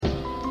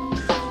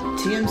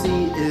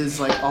TMZ is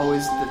like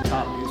always the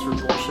top news for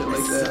bullshit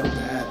like that. So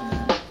bad,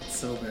 man. It's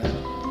so bad.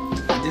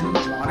 I didn't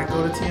want to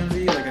go to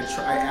TMZ. Like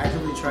I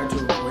actively tried to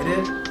avoid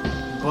it,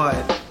 but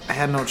I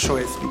had no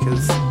choice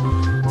because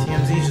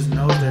TMZ just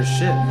knows their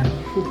shit, man.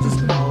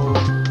 Just know.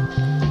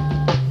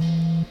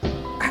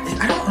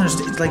 I don't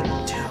understand. It's like,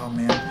 oh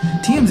man,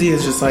 TMZ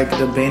is just like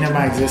the bane of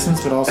my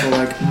existence, but also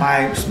like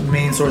my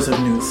main source of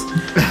news.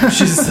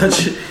 She's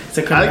such. It's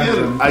a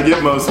conundrum. I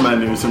get most of my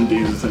news from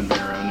Jesus and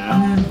Bureau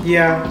now.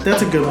 Yeah,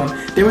 that's a good one.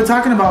 They were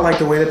talking about like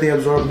the way that they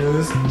absorb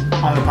news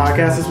on the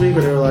podcast this week,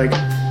 where they were like,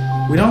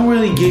 we don't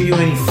really give you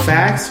any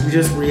facts, we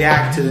just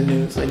react to the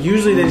news. Like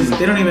usually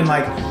they don't even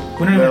like,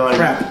 we don't even like,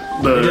 prep.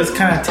 They just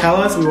kind of tell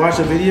us, we watch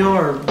a video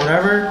or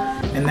whatever,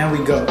 and then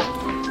we go.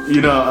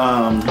 You know,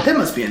 that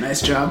must be a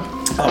nice job.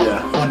 Oh,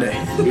 yeah. One day.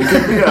 It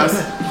could be us.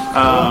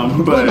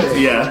 But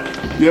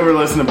yeah, you ever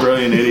listen to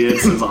Brilliant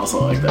Idiots? It's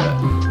also like that.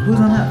 Who's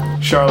on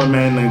that?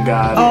 Charlemagne the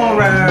God. Oh,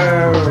 right.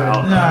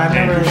 No, I've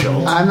never.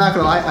 I'm not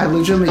gonna lie, I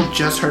legitimately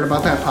just heard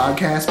about that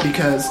podcast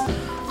because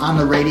on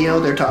the radio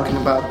they're talking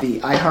about the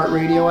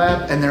iHeartRadio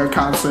app, and they're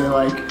constantly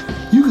like,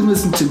 you can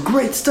listen to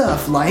great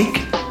stuff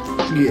like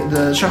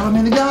the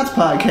Charlemagne the God's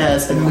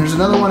podcast, and then there's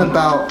another one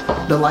about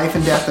the life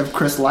and death of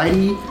Chris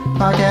Lighty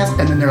podcast,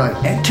 and then they're like,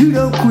 and Two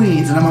Dope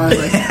Queens, and I'm always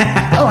like,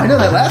 oh, I know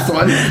that last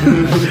one.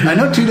 I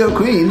know Two Dope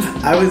Queens.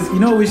 You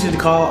know what we should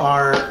call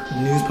our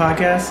news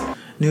podcast?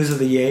 News of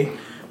the Yay.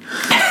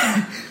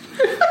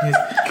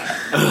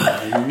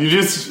 You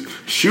just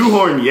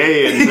shoehorn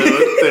yay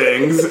into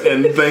things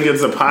and think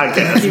it's a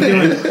podcast. I'm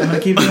gonna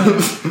keep doing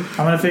it.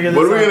 I'm gonna figure this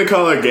out. What are we gonna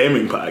call our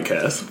gaming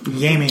podcast?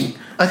 Gaming.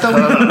 I thought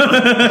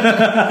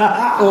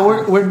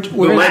we're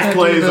the Let's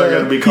Plays are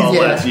going to be called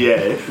Let's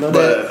Yay.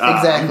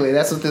 Exactly.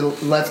 That's what the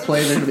Let's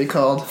Plays are going to be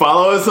called.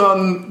 Follow us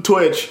on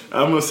Twitch.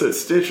 I almost said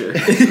Stitcher.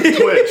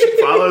 Twitch.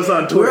 Follow us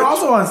on Twitch. We're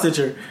also on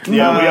Stitcher.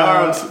 Yeah, we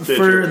are on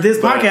Stitcher. For this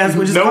podcast,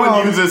 which is no called...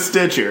 one uses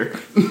Stitcher.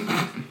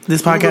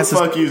 This podcast Who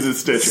the fuck uses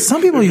Stitcher?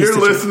 Some people use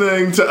Stitcher. If you're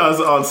listening to us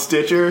on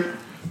Stitcher...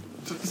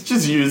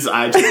 just use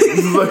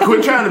iTunes. Like,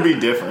 we're trying to be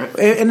different.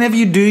 And if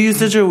you do use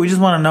Stitcher, we just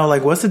want to know,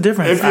 like, what's the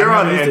difference? If you're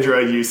on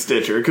Android, use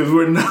Stitcher, because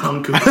we're not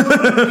on Google.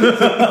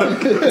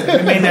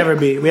 It may never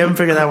be. We haven't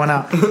figured that one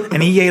out.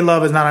 And EA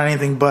Love is not on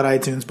anything but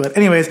iTunes. But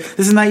anyways,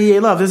 this is not EA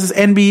Love. This is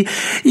NB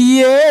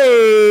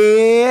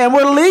Yay! And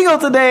we're legal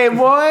today,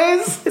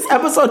 boys. It's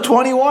episode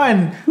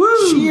 21.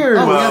 Woo! Cheers.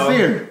 Oh, we got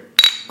beer.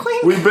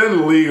 Clink. We've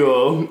been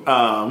legal,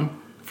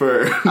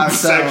 for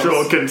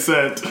sexual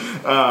consent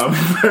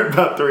for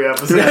about 3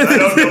 episodes. I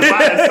don't know why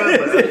I said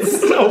that. It's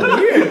so weird.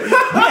 You didn't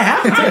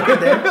have to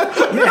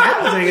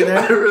take it there.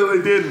 I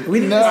really didn't.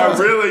 I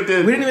really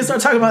didn't. We didn't even start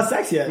talking about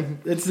sex yet.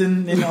 It's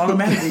in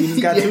automatically. You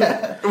just got to it.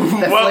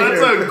 Well,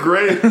 that's a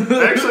great...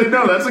 Actually,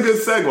 no, that's a good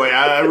segue.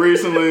 I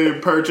recently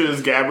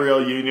purchased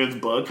Gabrielle Union's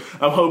book.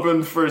 I'm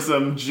hoping for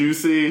some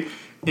juicy...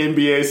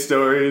 NBA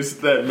stories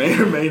that may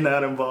or may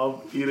not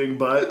involve eating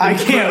butt. I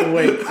can't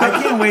wait.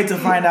 I can't wait to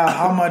find out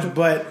how much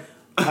butt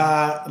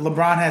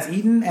LeBron has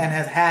eaten and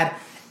has had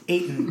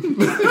eaten.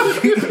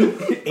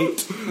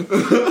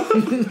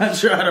 Not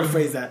sure how to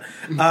phrase that.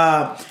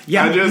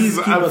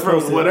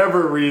 For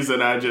whatever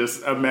reason, I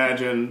just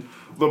imagine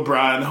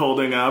LeBron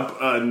holding up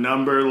a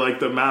number like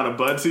the amount of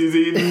butts he's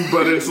eaten,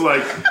 but it's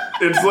like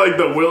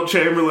the Wilt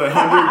Chamberlain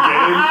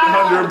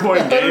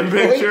 100-point game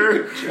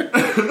picture.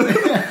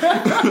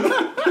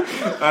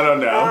 I don't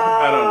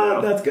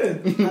know. That's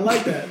good. I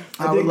like that.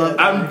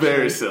 I'm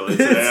very silly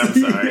today. I'm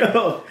sorry.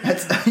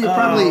 You're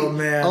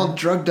probably all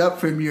drugged up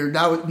from your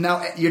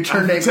now your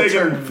turn. I'm taking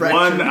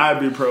one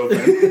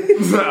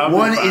ibuprofen.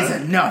 One is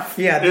enough.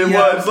 Yeah,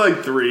 it's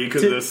like 3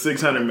 because it's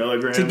 600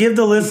 milligrams. To give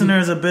the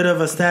listeners a bit of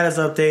a status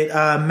update,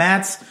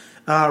 Matt's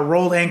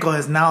rolled ankle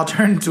has now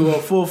turned into a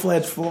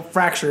full-fledged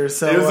fracture.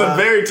 So it was a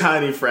very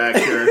tiny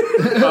fracture.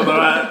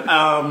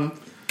 Although,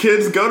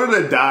 kids, go to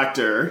the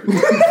doctor.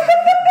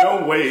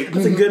 Don't wait.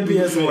 That's a good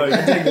PSA.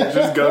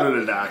 Just go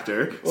to the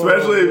doctor.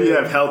 Especially if you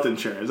have health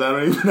insurance. I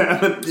don't even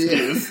have an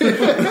excuse.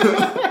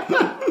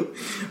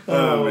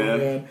 Oh,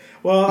 man.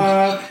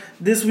 Well,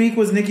 this week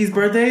was Nikki's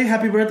birthday.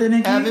 Happy birthday,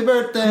 Nikki. Happy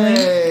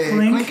birthday.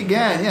 Clink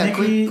again. Yeah,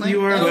 Nikki, clink.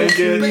 you are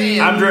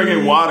I'm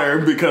drinking water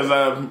because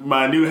of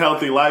my new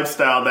healthy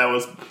lifestyle that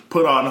was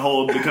put on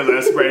hold because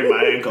I sprained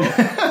my ankle.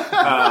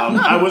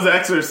 I was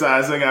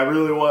exercising. I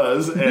really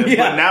was. But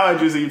now I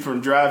just eat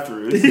from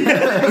drive-thrus.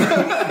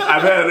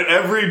 I've had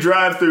every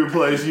drive-thru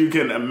place you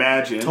can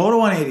imagine. Total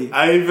 180.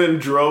 I even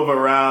drove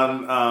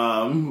around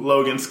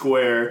Logan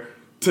Square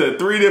to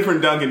 3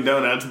 different Dunkin'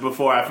 Donuts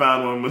before I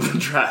found one with a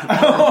drive. Because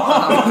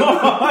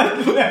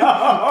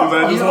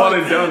I just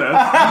wanted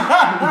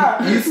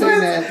donuts. You say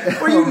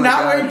that? Were you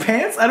not wearing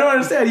pants? I don't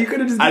understand. You could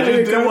have just. I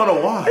just didn't want to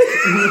walk.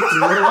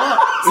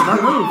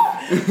 Smart move.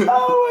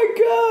 Oh my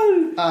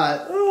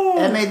god!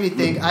 That made me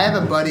think. I have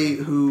a buddy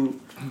who,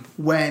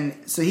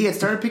 he had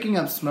started picking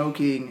up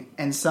smoking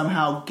and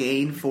somehow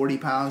gained 40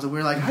 pounds, and we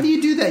were like, "How do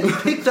you do that? You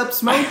picked up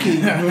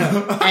smoking,"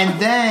 and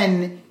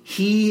then.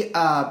 He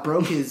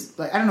broke his,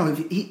 I don't know,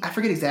 I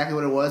forget exactly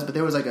what it was, but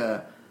there was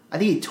I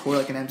think he tore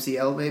an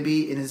MCL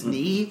maybe in his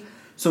knee.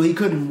 so he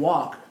couldn't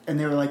walk. And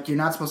they were like, "You're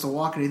not supposed to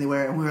walk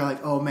anywhere." And we were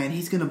like, "Oh man,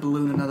 he's gonna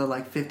balloon another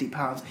like 50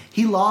 pounds."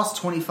 He lost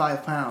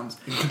 25 pounds,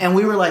 and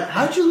we were like,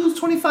 "How'd you lose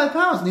 25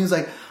 pounds?" And he was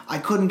like, "I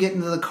couldn't get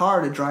into the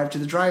car to drive to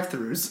the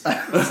drive-thrus." He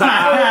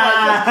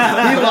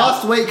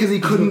lost weight because he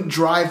couldn't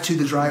drive to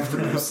the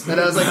drive-thrus, and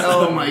I was like,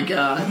 "Oh my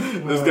god,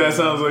 This guy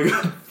sounds like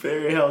a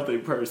very healthy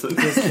person.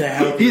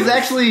 he's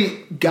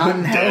actually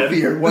gotten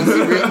healthier once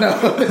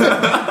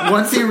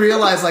he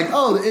realized like,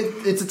 oh,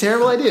 it's a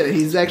terrible idea."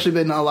 He's actually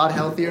been a lot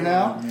healthier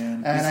now.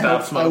 man. And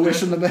I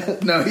wish him the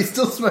best. No, he's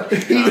still smoking.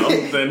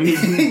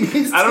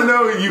 I don't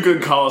know if you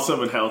could call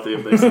someone healthy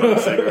if they smoke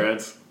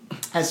cigarettes.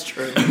 That's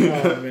true.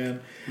 Oh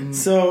man.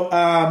 So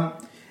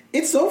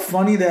it's so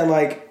funny that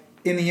like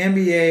in the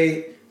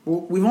NBA,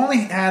 we've only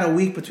had a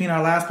week between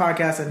our last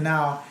podcast and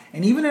now,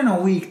 and even in a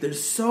week,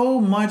 there's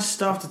so much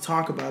stuff to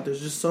talk about.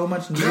 There's just so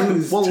much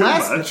news. Well,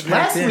 last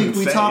week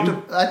we talked.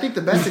 I think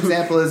the best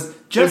example is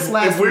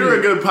If we were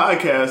a good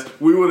podcast,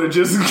 we would have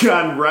just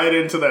gotten right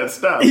into that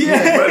stuff.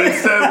 Yeah. But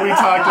instead, we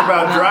talked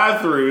about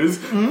drive-thrus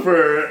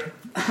for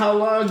how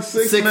long?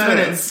 6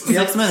 minutes.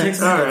 Yep, 6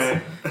 minutes. All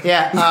right.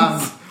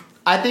 Yeah.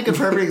 I think a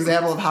perfect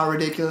example of how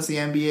ridiculous the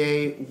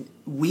NBA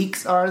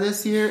weeks are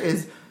this year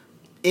is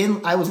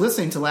I was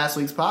listening to last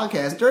week's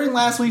podcast. During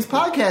last week's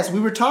podcast, we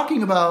were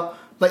talking about,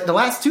 like, the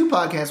last two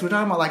podcasts, we were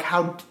talking about, like,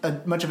 how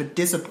much of a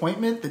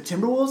disappointment the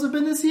Timberwolves have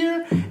been this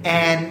year,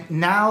 and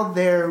now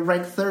they're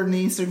ranked third in the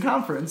Eastern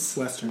Conference.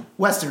 Western.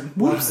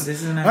 Whoops.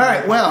 This is an All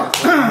right, well,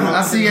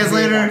 I'll see you guys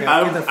later.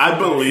 I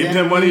believed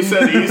him when he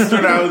said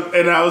Eastern,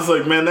 I was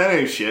like, man, that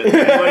ain't shit.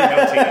 There's like no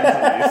teams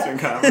in the Eastern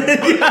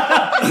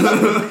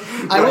Conference.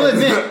 I will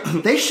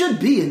admit, they should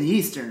be in the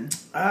Eastern.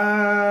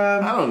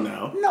 I don't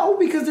know. No,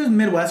 because there's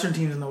Midwestern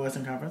teams in the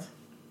Western Conference.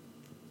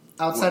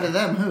 Outside of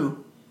them,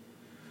 who?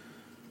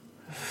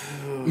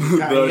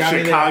 The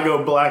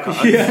Chicago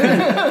Blackhawks.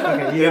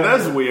 Yeah,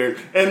 that's weird.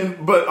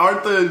 But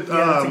aren't the?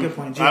 that's a good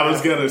point. I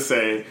was gonna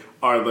say,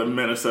 are the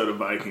Minnesota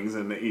Vikings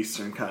in the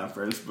Eastern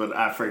Conference? But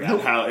I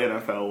forgot how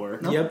NFL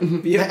works. Yep.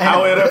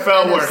 How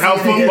NFL works. How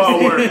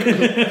football works.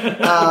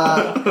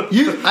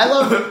 I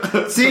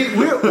love. See,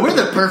 we're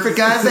the perfect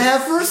guys to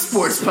have for a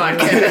sports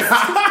podcast.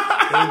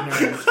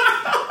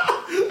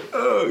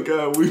 Oh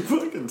god, we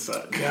fucking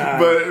suck. God.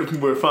 But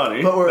we're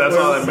funny. That's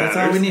all that matters. That's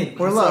all we need.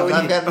 We're loved.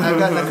 I've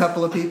gotten a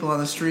couple of people on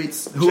the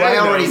streets who Jay I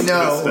already knows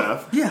know. this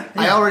stuff. Yeah.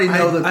 I already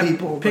know I the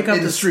people pick up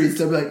in the streets.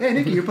 They'll be like, "Hey,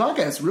 Nikki, your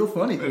podcast is real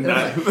funny." And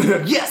I'm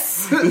like,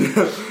 yes.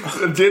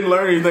 Didn't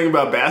learn anything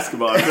about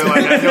basketball. I feel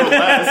like I know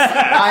less.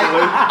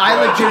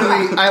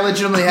 I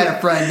legitimately had a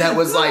friend that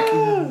was like,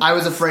 I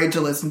was afraid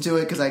to listen to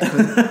it because I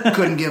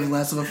couldn't give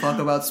less of a fuck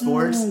about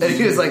sports. And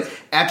he was like,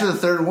 after the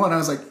third one, I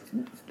was like,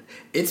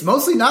 it's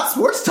mostly not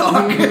sports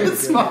talk.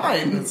 It's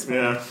fine.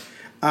 Yeah.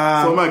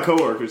 That's what my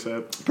coworkers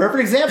said.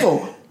 Perfect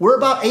example. We're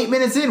about 8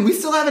 minutes in. We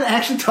still haven't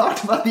actually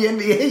talked about the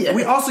NBA yet.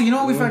 We also, you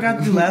know what we forgot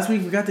to do last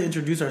week? We got to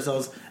introduce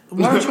ourselves.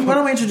 Why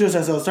don't we introduce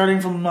ourselves?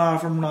 Starting from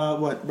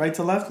what? Right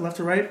to left? Left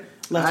to right?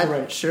 Left to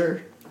right.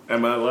 Sure.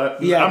 Am I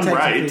left? Yeah, I'm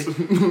right.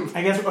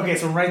 I guess, okay,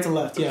 so right to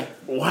left, yeah.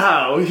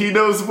 Wow, he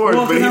knows sports,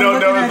 but he don't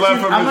know his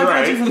left from his I'm looking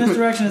at you right. from this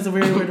direction. It's a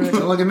very weird direction.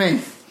 Don't look at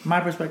me. My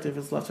perspective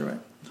is left to right.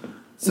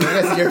 So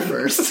I guess you're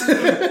first.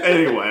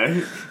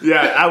 Anyway,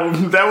 yeah,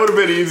 that would have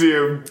been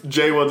easier if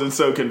Jay wasn't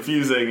so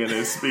confusing in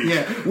his speech.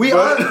 Yeah, we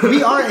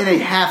are in a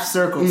half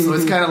circle, so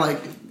it's kind of like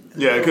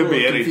it could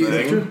be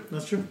anything.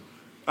 That's true.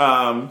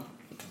 Hi.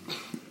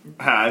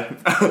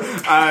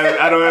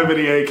 I don't have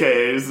any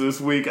AKAs this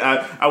week.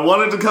 I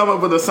wanted to come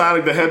up with a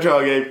Sonic the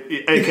Hedgehog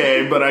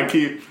AKA, but I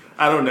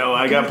don't know.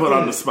 I got put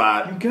on the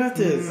spot. You got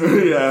this.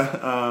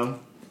 Yeah.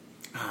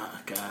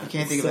 God. I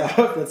can't think of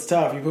that. That's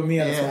tough. You put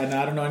me on the spot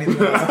now. I don't know anything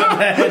about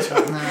the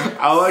Hedgehog.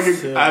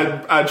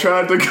 I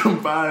tried to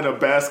combine a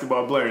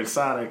basketball player and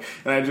Sonic,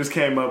 and I just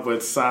came up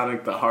with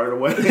Sonic the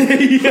Hardaway.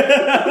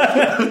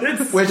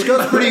 Which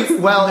goes pretty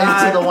well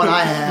into the one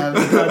I have.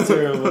 Not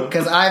terrible.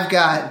 Because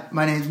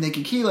my name's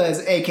Nikki Quiles,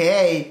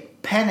 a.k.a.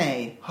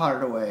 Penne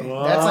Hardaway.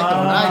 That's like the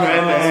one I got.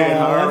 Penne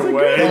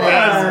Hardaway.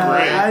 That's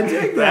great. I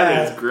dig that.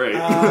 That is great.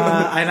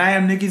 And I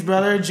am Nikki's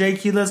brother, Jay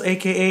Quiles,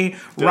 a.k.a.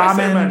 Did I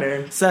say my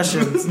name? Ramen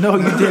Sessions. No,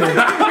 you didn't.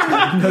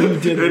 No, you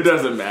didn't. It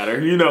doesn't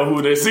matter. You know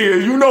who this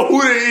is. You know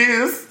who it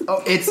is.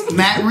 Oh, it's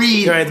Matt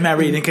Reed. All right, it's Matt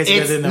Reed, in case you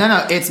guys didn't know.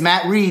 No, it's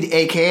Matt Reed,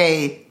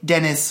 a.k.a.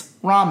 Dennis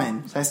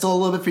Ramen. So I stole a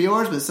little bit for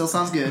yours, but it still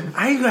sounds good.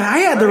 I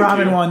had the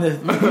ramen one.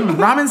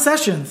 Ramen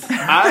Sessions.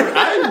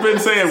 I've been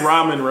saying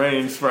ramen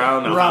reigns for I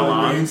don't know how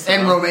long. Reigns.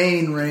 And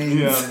Romaine Reigns.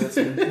 Yeah. That's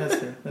fair.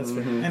 That's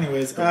fair.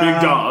 Anyways.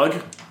 Big dog.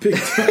 Big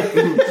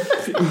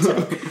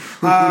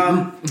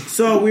dog.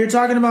 So we were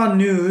talking about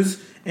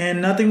news,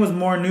 and nothing was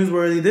more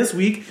newsworthy this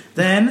week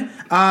than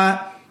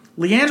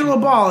LiAngelo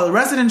Ball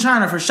arrested in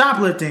China for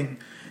shoplifting.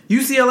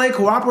 UCLA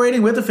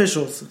cooperating with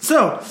officials.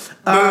 So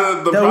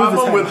the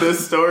problem with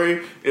this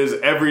story is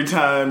every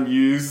time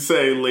you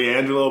say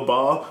LiAngelo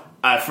Ball,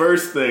 I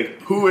first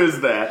think, who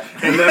is that?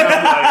 And then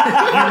I'm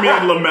like, you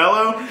mean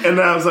LaMelo? And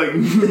then I was like,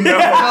 no.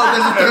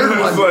 there's a third and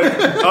I was one. like,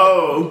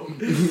 oh,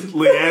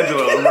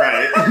 LiAngelo,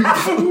 right.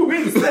 Who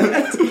is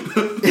that?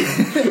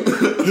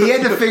 He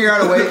had to figure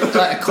out a way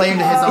to claim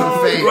to his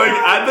own fame. Like,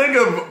 I think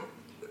of,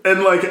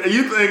 and like,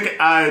 you think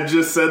I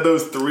just said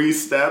those 3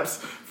 steps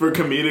for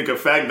comedic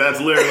effect? That's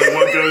literally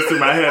what goes through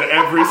my head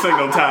every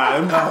single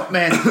time. Oh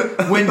man,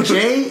 when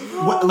Jay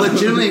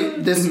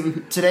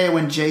legitimately today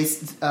when Jay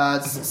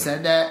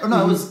said that, or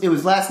no, it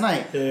was last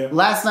night. Yeah.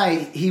 Last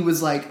night he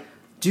was like,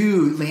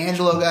 "Dude,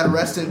 LiAngelo got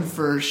arrested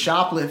for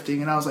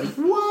shoplifting," and I was like,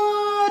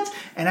 "What?"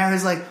 And I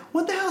was like,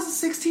 "What the hell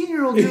is a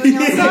 16-year-old doing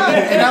outside?"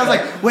 And I was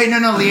like, "Wait, no,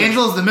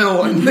 LiAngelo's the middle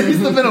one. He's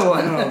the middle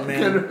one." Oh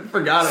man,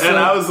 forgot it. And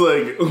I was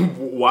like,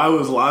 why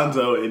was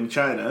Lonzo in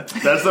China?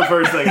 That's the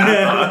first thing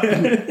I thought.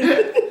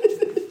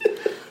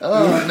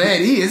 Oh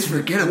man, he is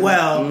forgettable.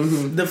 well,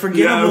 the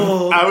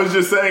forgettable. Yeah, I was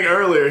just saying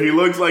earlier, he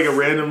looks like a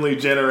randomly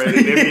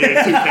generated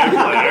NBA 2K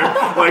player.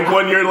 Like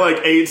when you're like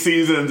 8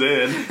 seasons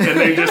in, and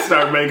they just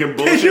start making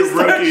bullshit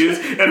rookies,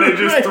 and they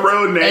just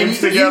throw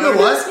names And you together. know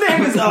what? His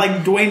name is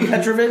like Dwayne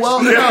Petrovich.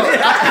 Well, no,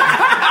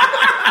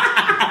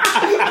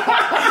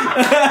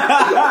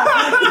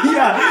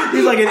 yeah,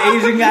 he's like an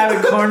Asian guy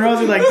with cornrows.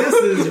 He's like, this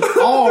is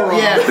all wrong.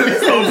 yeah,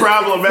 So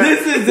problematic.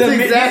 This is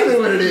that's exactly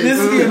what it is. This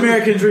is the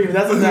American dream.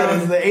 That's what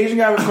that is. The Asian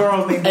guy with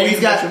cornrows named And Dwayne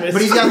Petrovich.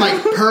 but he's got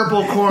like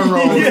purple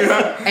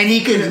cornrows, and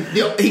he can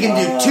do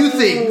 2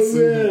 things: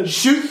 man.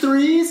 shoot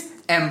threes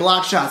and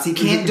block shots. He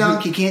can't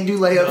dunk. He can't do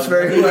layups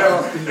very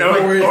well.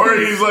 Or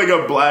he's like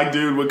a black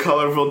dude with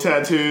colorful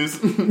tattoos.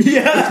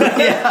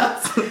 yeah.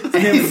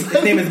 His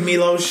name is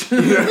Milos.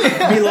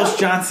 Milos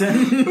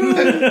Johnson.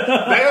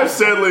 They are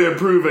steadily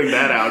improving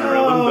that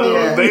algorithm, though.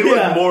 yeah. They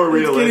look more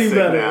It's getting realistic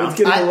better. now. It's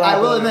getting a lot I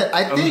will better.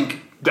 admit, I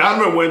think.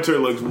 Donovan Winter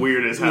looks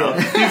weird as hell.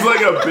 Yeah. He's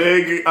like a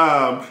big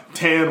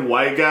tan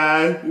white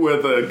guy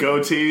with a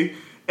goatee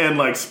and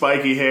like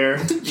spiky hair.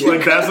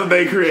 Like that's what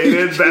they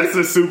created. That's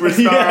the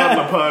superstar on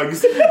the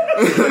Pugs.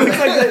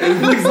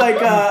 looks like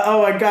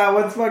oh my god,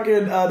 what's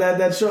fucking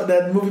that show,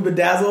 that movie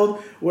Bedazzled,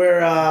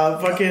 where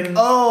fucking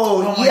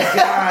Oh my yeah!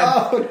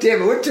 God. Oh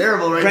damn it, we're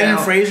terrible right Brendan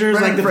now.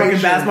 Fraser's like the fucking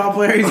basketball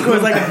player. He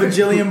scores like a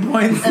bajillion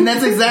points. And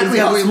that's exactly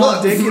how he small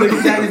looks. dick. He looks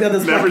exactly got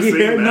this Never spiky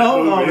seen hair. that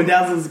No, movie.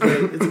 Bedazzled is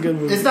great. It's a good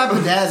movie. It's not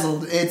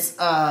Bedazzled. It's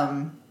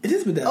It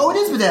is Bedazzled. Oh, it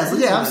is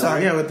Bedazzled. Yeah, I'm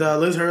sorry. Yeah, with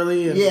Liz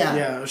Hurley. And,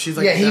 Yeah, she's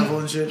like the devil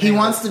and shit. He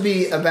wants to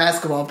be a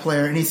basketball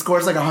player, and he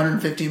scores like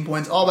 115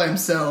 points all by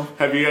himself.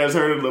 Have you guys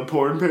heard of the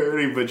porn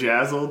parody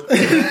Bejazzled?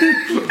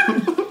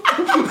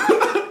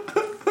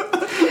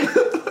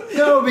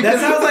 No, because That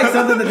sounds like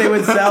something that they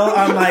would sell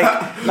on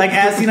like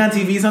as seen on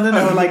TV, something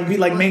that would like be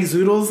like make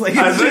zoodles. Like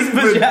I it's just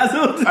think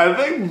Bedazzled. I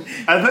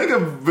think a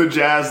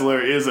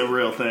Bejazzler is a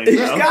real thing. It's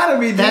though. gotta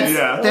be. that's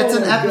Yeah. that's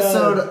an Oh my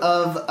episode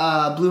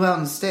of Blue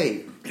Mountain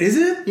State. Is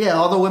it? Yeah,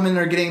 all the women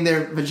are getting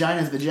their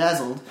vaginas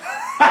bejazzled.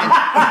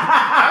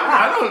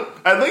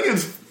 I think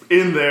it's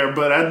in there,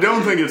 but I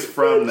don't think it's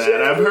from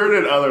that. I've heard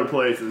it other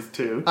places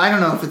too. I don't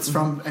know if it's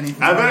from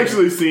anything. I've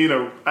actually seen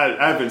I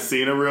haven't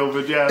seen a real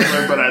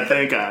Bejazzler, but I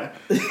think I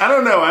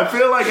don't know. I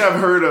feel like I've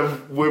heard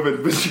of women A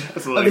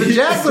bejazzling.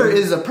 bejazzler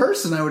is a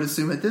person, I would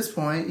assume, at this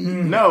point.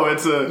 No,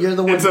 it's a You're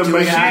the one it's a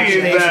doing machine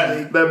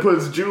actually. that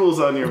puts jewels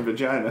on your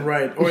vagina.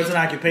 Right, or it's an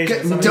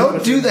occupation. Somebody Don't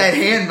puts do it- that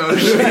hand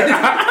motion.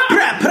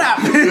 I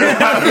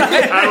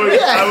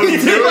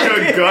was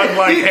doing a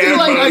gun-like You do hand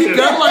like a motion.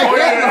 gun-like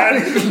pointing hand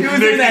at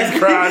Nikki's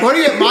crotch.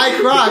 Pointing at my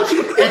crotch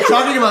and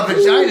talking about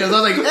vaginas. I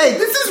was like, hey,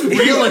 this is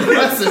real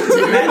aggressive,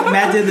 dude.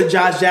 Matt did the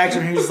Josh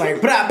Jackson. He was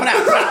like,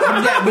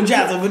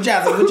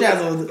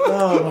 bejazzled.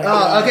 Oh my god.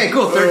 Oh, okay,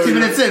 cool. 13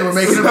 minutes in, we're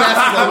making a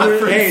basketball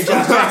reference. Hey,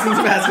 Josh Jackson's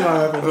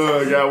basketball reference.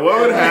 Oh god, what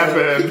would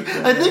happen?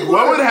 I think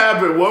What would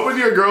happen? What would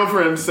your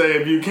girlfriend say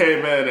if you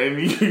came in and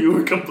you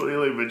were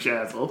completely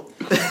bejazzled?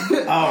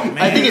 Oh man.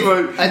 I think it's,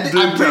 Like,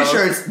 I'm pretty dude,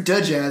 sure it's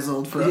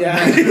dejazzled for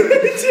yeah.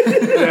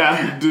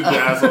 Yeah,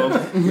 bedazzled.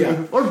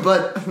 or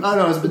butt. Oh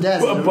no, it's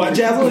bedazzled. Butt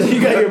jazzled?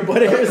 You got your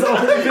butt hairs all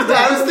over your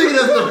I was thinking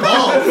of the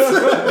balls.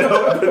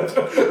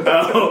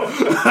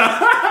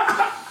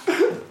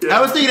 I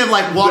was thinking of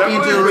like walking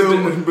into a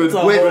room with.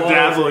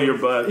 Bedazzle your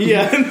butt.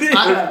 Yeah.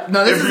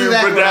 No, this If is you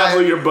exactly what bedazzle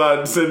I, your butt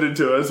and send it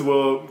to us,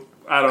 well,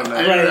 I don't know.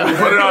 Right. We'll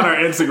put it on our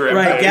Instagram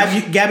Right,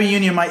 page. Gabby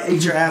Union might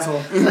eat your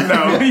asshole. No,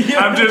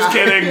 I'm just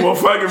kidding. We'll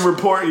fucking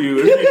report you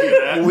if you do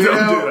that. Don't do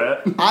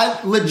that. I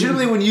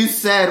legitimately, when you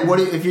said what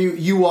if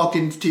you walked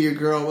into your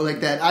girl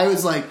like that, I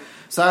was like,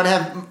 so I would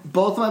have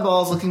both my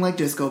balls looking like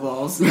disco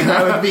balls, and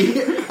I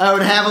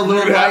would have a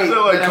little You'd have light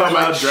to like that I come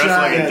would, out dressed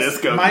like a shine.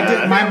 disco My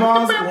guy. my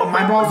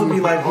balls would be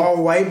like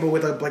all white, but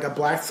with like a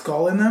black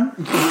skull in them.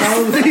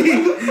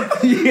 Probably.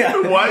 Yeah.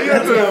 Why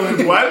does it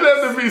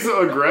have to be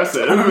so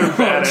aggressive and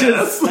badass?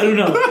 Just, I don't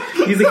know.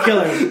 He's a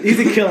killer.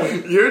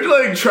 You're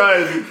like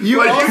trying.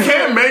 You also-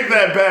 can't make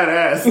that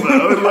badass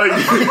though. Like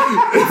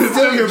it's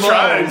Still your just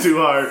trying balls. too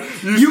hard.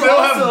 You You still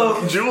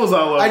also- have jewels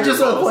all over. I just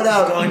your want to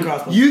balls. point Skull and out,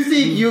 crossbones. you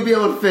think you'll be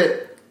able to fit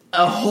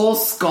a whole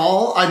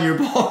skull on your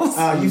balls?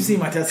 You see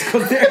my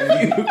testicles?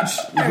 They're huge.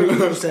 They're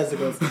huge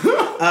testicles.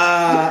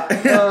 Oh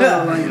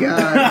my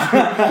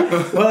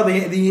god. Well,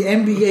 the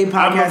NBA podcast.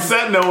 I'm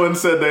upset no one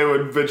said they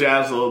would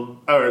bedazzle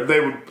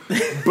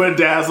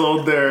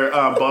their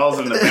balls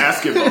into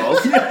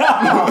basketballs.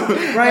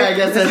 Right? I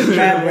guess that's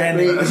bad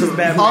branding. That's just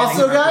bad branding.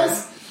 Also,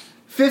 guys,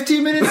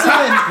 15 minutes in.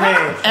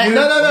 Hey, And new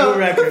no.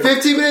 record.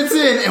 15 minutes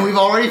in, and we've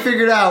already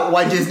figured out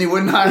why Disney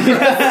wouldn't hire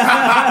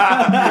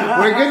us.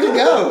 We're good to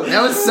go.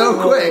 That was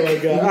so quick. Oh my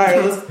God. All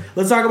right,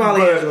 let's talk about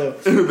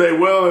LiAngelo. They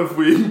will if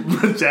we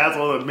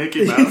bedazzle the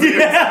Mickey Mouse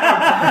ears.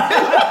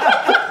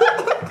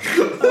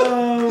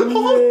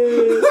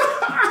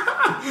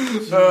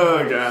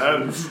 Oh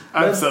god,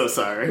 I'm so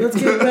sorry. Let's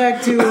get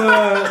back to.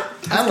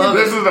 I love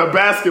This it. is a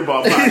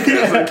basketball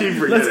podcast. I keep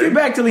forgetting. Let's get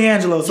back to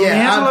LiAngelo. So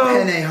Yeah, I'm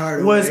Penny LiAngelo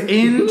Hardaway. was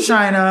in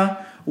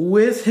China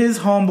with his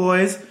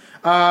homeboys,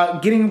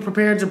 getting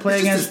prepared to play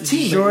It's just against his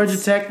teammates. Georgia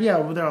Tech. Yeah,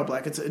 well, they're all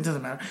black. It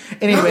doesn't matter.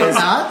 Anyways,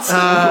 Not.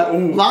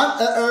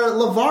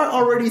 LeVar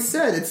already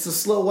said it's the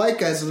slow white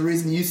guys are the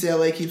reason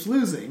UCLA keeps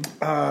losing.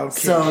 okay.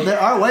 So there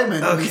are white men.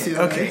 in Okay. UCLA.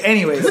 Okay.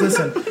 Anyways,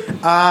 listen.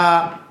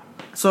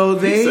 So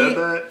He said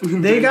that.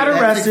 they got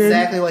That's arrested.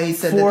 exactly why he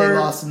said that for- they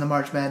lost in the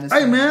March Madness.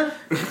 Hey man,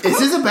 This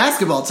is a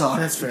basketball talk.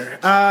 that's fair.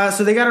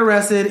 So they got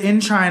arrested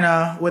in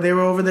China where they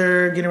were over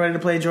there getting ready to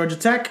play Georgia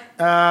Tech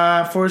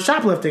for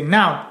shoplifting.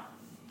 Now,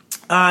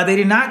 they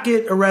did not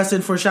get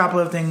arrested for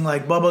shoplifting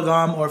like bubble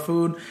gum or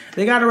food.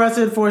 They got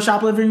arrested for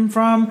shoplifting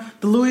from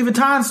the Louis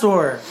Vuitton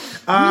store,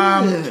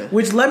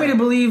 which led me to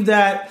believe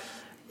that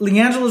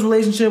LiAngelo's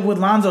relationship with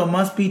Lonzo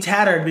must be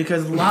tattered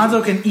because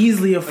Lonzo can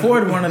easily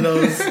afford one of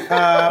those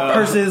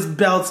purses,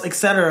 belts,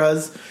 etc.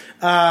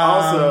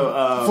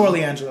 Also, for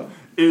LiAngelo.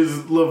 is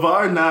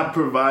LeVar not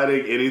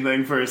providing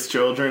anything for his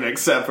children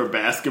except for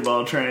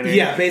basketball training?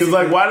 Yeah, basically. Because,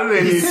 like, why do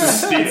they need to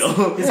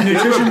steal? His They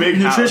have a big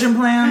nutrition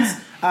house.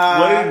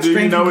 plans. Do you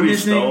strength know and what he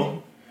conditioning.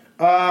 stole?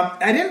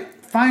 I didn't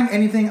find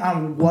anything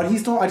on what he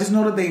stole. I just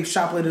know that they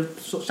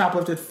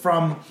shoplifted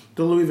from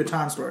the Louis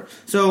Vuitton store.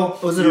 So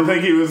Was it You a,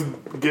 think he was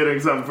getting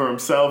something for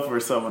himself or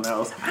someone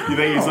else? You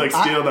think he's like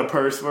stealing a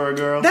purse for a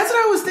girl? that's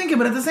what I was thinking.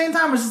 But at the same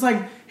time, it's just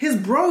like his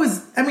bro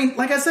is. I mean,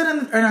 like I said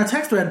in our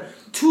text thread,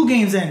 2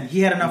 games in, he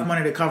had enough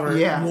money to cover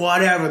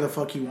whatever the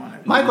fuck he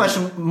wanted. my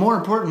question, more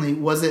importantly,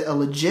 was it a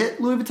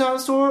legit Louis Vuitton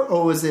store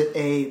or was it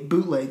a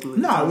bootleg Louis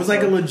Vuitton No, it was like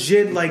a store?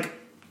 legit like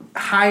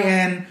high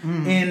end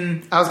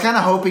in. I was kind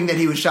of hoping that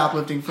he was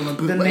shoplifting from a The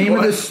bootleg name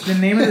one. of the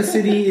name of the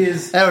city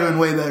is That would have been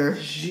way better. Let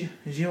me see it.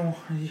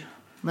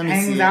 Let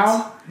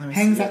me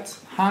see it.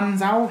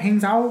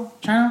 Hangzhou,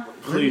 China.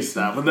 Please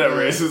stop with that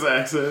racist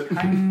accent.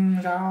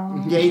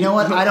 Hangzhou. Yeah, you know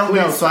what? I don't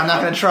know, so I'm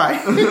not going to try.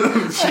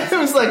 It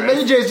was like,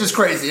 Mary J's just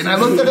crazy. And I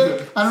looked at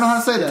it, I don't know how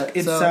to say that.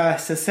 It's so.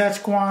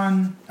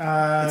 Szechuan.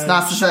 It's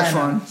not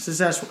Szechuan.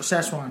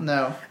 Szechuan.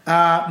 No.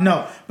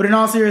 No, but in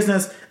all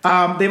seriousness,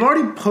 they've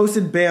already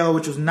posted bail,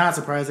 which was not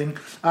surprising.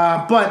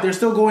 But they're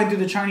still going through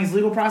the Chinese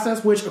legal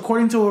process, which,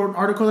 according to an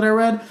article that I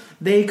read,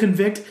 they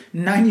convict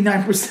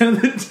 99%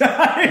 of the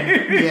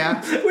time.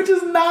 Yeah. Which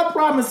is not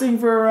promising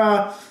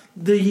for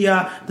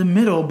the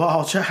middle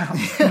ball child.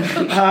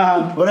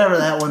 Whatever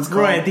that one's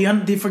called. Right,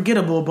 the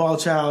forgettable ball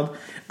child.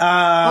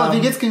 Well, if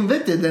he gets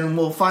convicted, then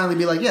we'll finally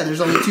be like, yeah,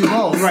 there's only 2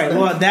 balls. Right.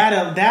 Well,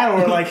 that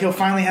or like he'll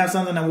finally have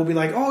something that we'll be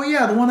like, oh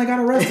yeah, the one that got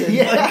arrested.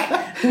 Yeah.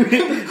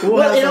 We'll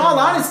Well, have in all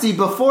something. honesty,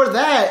 before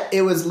that,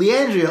 it was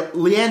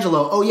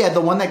LiAngelo. Oh yeah,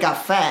 the one that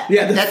got fat.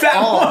 Yeah, the that's fat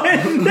all.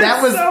 one.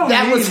 That was So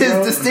that was mean, his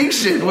bro.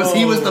 distinction. Was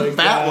he Oh was the my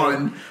fat God.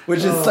 one, which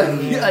is like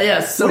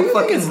yeah, so What do you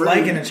fucking think it's rude.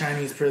 like in a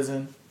Chinese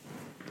prison?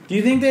 Do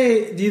you think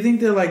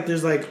they're like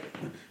there's like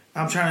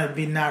I'm trying to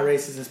be not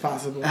racist as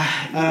possible.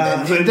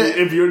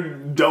 If you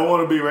don't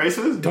want to be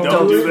racist, don't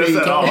do do it. this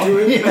at all. Do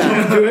it.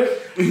 Yeah. Don't do it.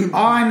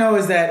 All I know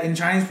is that in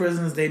Chinese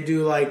prisons they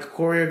do like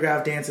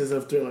choreographed dances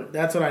of Thriller.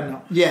 That's what I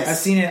know. Yes. I've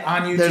seen it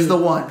on YouTube. There's the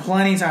one.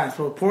 plenty of times.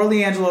 But poor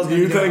LiAngelo's Do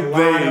you gonna think get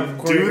a lot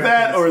of they do choreographed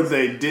that or dances.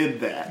 they did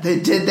that? They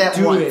did that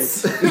Do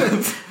once. it. They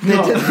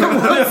did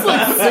that once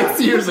like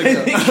 6 years ago. I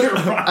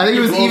think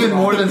it was You're even both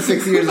more wrong. than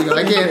 6 years ago.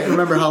 I can't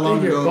remember how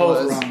long You're ago it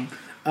both was. wrong.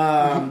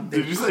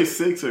 Did you say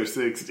 6 or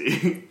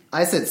 60?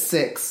 I said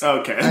 6.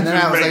 Okay. And then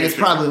I was like, Making it's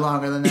sure. probably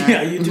longer than that.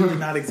 Yeah, YouTube did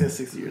not exist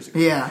 60 years ago.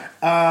 Yeah.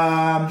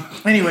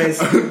 Anyways,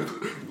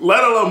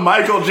 Let alone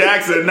Michael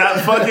Jackson.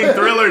 Not fucking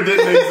Thriller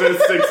didn't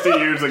exist 60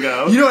 years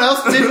ago. You know what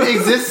else didn't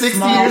exist 60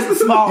 years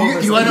small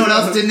You want to know what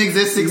else didn't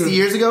exist 60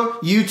 years ago?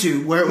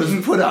 YouTube, where it was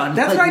put on.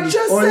 That's what I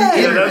just or the said.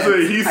 Yeah, internet. that's what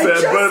he I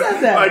said. just But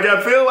said that. like,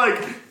 I feel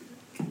like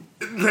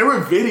there were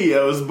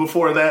videos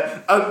before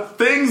that.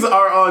 Things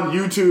are on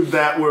YouTube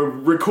that were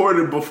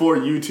recorded before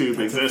YouTube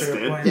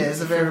existed. Yeah, it's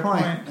a fair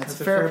point.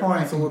 That's a fair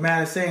point. So what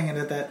Matt is saying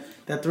is that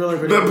Thriller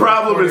video. The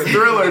problem is was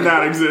Thriller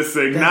not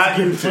existing, not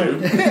That's a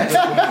good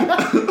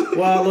YouTube.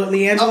 Well, look,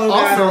 LiAngelo got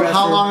Also, arrested.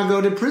 how long ago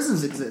did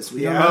prisons exist?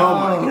 We don't Yeah. know.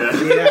 Oh my god.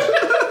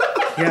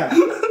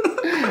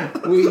 Yeah.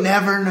 We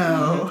never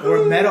know.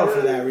 Or metal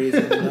for that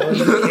reason.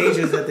 The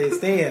cages that they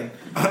stay in.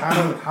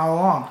 How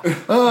long?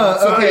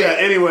 Okay. Yeah,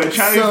 anyway,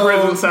 Chinese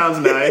prison sounds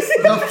nice.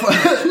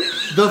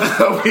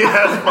 We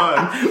had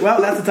fun.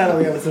 Well, that's the title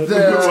of the episode.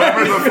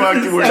 Whatever the fuck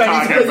we're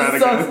talking about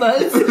sounds again.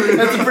 nice.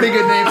 That's a pretty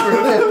good name for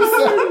an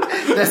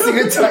episode. That's a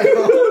good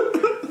title.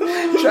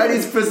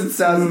 Chinese prison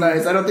sounds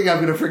nice. I don't think I'm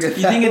going to forget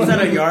that. You think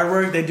instead of yard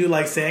work, they do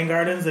like sand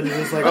gardens and it's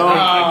just like... Oh my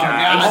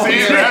god. See,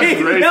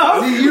 that's great.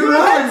 No. You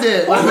ruined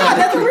it. Why not?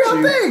 That's a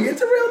real thing.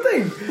 It's a real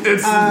thing.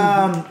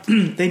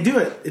 It's, They do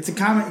it. It's a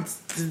common... It's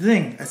the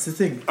thing. That's the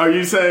thing. are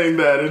you saying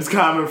that it's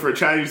common for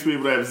Chinese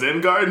people to have Zen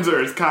gardens, or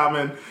it's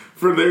common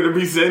for there to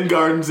be Zen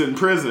gardens in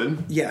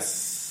prison?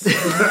 Yes. I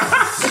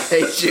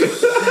hate you.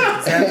 Is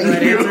that the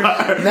right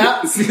answer?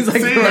 Now, Seems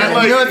like See, the right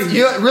like- answer.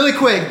 you know, really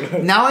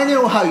quick. Now I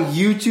know how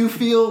you two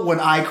feel when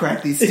I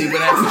crack these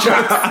stupid ass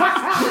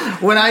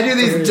jokes. When I do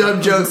these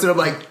dumb jokes, and I'm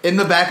like in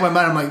the back of my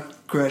mind, I'm like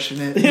crushing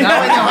it.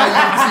 Now I know how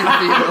you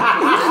two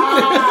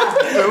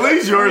feel. At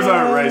least yours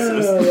aren't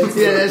racist.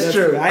 Yeah, that's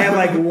true. I have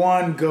like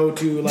one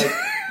go-to like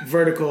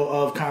vertical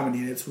of comedy,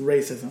 and it's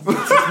racism.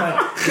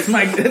 It's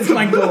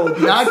my goal.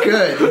 Not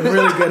good. I'm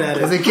really good at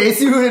Because it. in case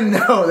you didn't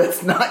know,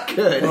 that's not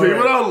good. People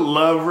don't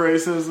love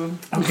racism.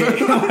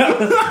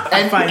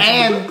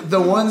 And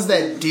the ones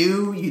that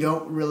do, you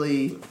don't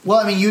really. Well,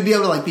 I mean, you'd be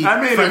able to like be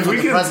I mean, friends if we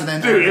with the could,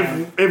 president.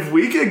 dude, if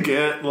we could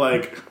get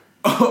like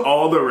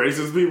all the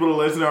racist people to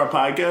listen to our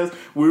podcast,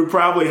 we would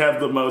probably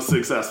have the most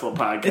successful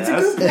podcast. It's a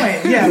good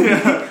point.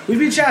 Yeah, we'd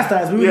be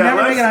chastised. We would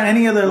never make it on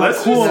any other like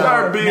let's cool. just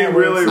start being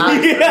networks. really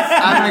racist.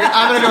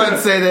 I'm gonna go ahead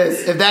and say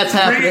this. If that's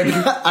happening,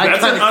 I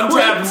That's an kinda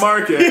untapped quit.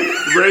 market.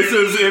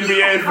 Racist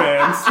NBA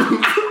fans.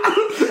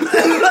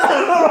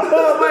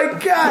 Oh my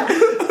god!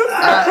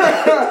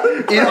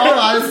 In all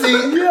honesty,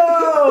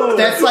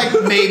 that's like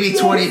maybe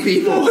 20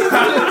 people.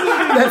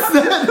 That's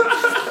not.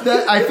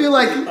 That, I feel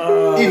like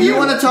if you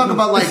want to talk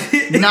about like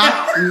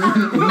not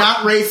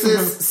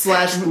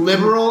racist /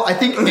 liberal, I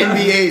think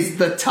NBA is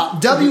the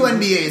top.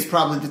 WNBA is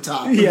probably the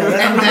top. Yeah,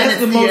 and then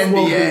it's the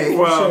NBA.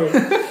 Well,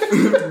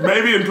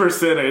 maybe in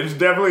percentage,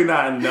 definitely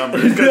not in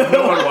numbers because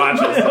no one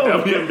watches the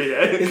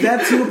WNBA. Is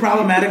that too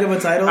problematic of a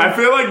title? I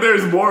feel like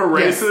there's more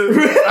racist.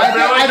 Yes. I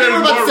feel like I think there's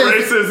we're about more to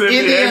racist say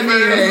in the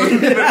NBA NBA.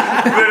 fans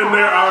than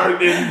there are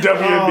in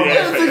WNBA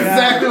That's fans.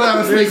 exactly what I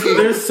was thinking.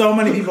 There's so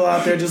many people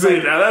out there just See,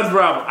 like now that's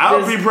problem.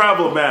 I'll be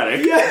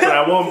problematic, but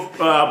I won't.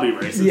 I'll be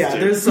racist. yeah. too.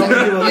 There's so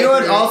many people. You know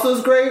what also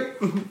is great?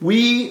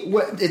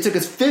 It took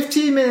us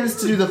 15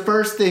 minutes to do the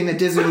first thing that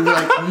Disney was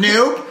like,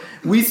 nope.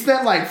 We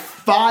spent like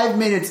 5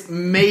 minutes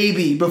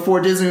maybe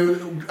before Disney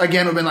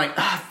again would have been like,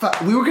 fuck.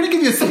 We were going to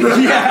give you a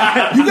second.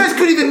 Yeah. You guys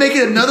couldn't even make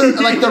it another,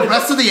 like the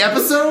rest of the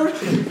episode.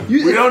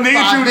 We don't need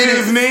you,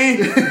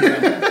 Disney.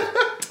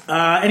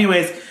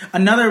 Anyways,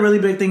 another really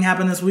big thing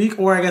happened this week,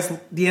 or I guess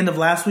the end of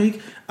last week.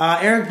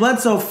 Eric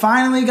Bledsoe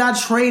finally got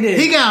traded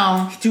He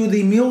gone. to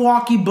the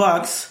Milwaukee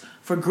Bucks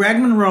for Greg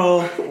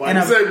Monroe. Why do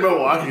you say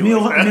Milwaukee?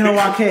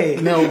 Milwaukee.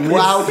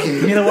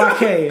 Milwaukee.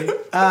 Milwaukee.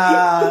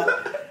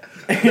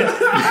 He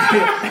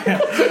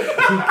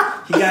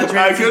got traded.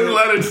 I couldn't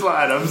let it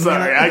slide. I'm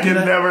sorry. I can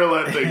never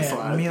let things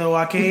slide.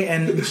 Milwaukee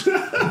and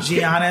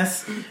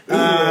Giannis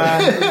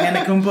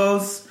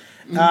Antetokounmpo's.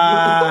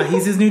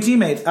 He's his new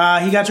teammate.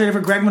 He got traded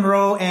for Greg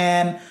Monroe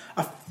and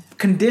a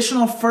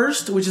conditional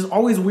first, which is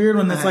always weird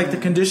when it's like the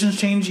conditions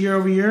change year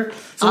over year.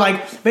 So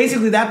like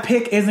basically that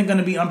pick isn't going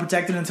to be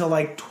unprotected until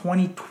like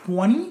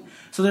 2020.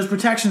 So there's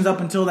protections up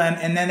until then,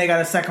 and then they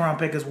got a second round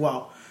pick as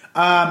well.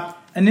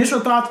 Initial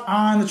thoughts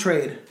on the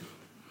trade: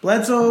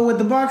 Bledsoe with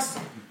the Bucks,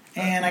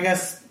 and I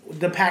guess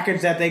the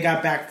package that they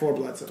got back for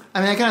Bledsoe.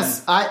 I mean,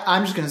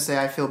 I'm just going to say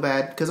I feel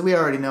bad because we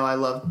already know I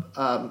love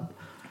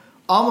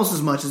almost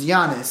as much as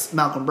Giannis,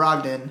 Malcolm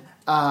Brogdon.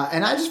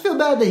 And I just feel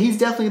bad that he's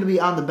definitely going to be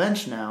on the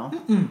bench now.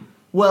 Mm-mm.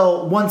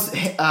 Well, once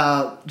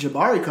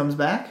Jabari comes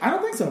back. I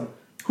don't think so.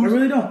 I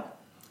really don't.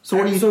 So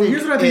what do you think?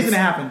 Here's what I think is going to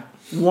happen.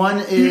 One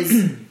is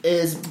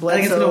Bledsoe. I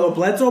think it's going to go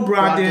Bledsoe,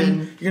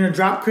 Brogdon. You're going to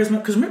drop Chris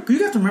Middleton. Because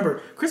you have to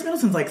remember, Chris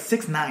Middleton's like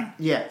 6'9".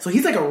 Yeah. So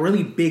he's like a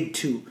really big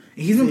two.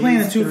 He's been playing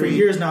the two for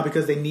years now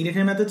because they needed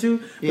him at the two.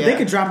 But they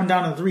could drop him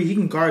down to 3. He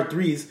can guard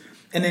threes.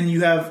 And then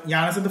you have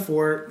Giannis at the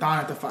 4, Don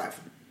at the 5.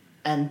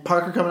 And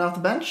Parker coming off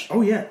the bench?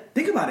 Oh, yeah.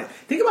 Think about it.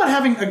 Think about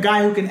having a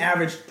guy who can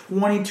average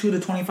 22 to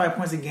 25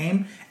 points a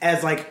game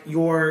as, like,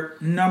 your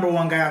number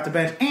one guy off the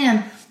bench.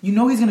 And you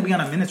know he's going to be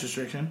on a minutes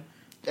restriction.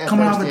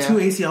 Coming off with 2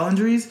 ACL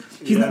injuries.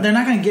 They're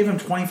not going to give him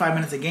 25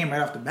 minutes a game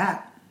right off the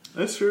bat.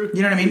 That's true.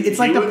 You know what I mean? It's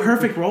like the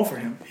perfect role for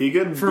him. He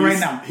could right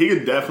now. He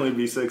could definitely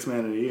be 6th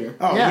man of the year.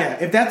 Oh,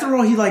 yeah. If that's the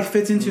role he, like,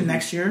 fits into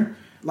next year,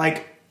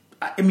 like,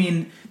 I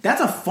mean,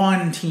 that's a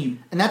fun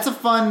team. And that's a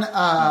fun...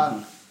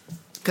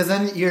 Because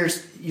then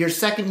your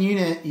second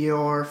unit,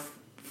 your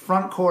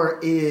front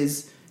court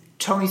is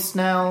Tony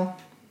Snell.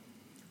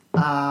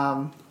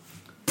 Tony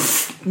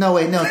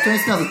Snell's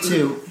a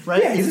 2,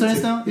 right? Yeah, he's Tony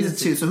Snell. He's a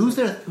 2. So who's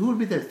there? Who would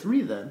be there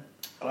 3 then?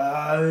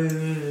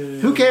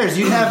 Who cares?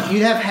 You'd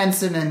have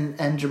Henson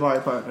and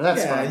Jabari Parker.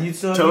 That's fine. You'd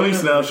still Tony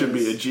Snell should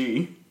be a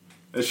G.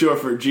 It's short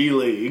for G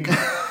League.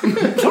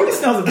 Tony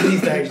Snell's a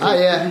beast, actually. Oh,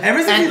 yeah.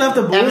 Ever since he left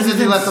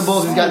the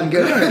Bulls, he's gotten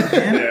good.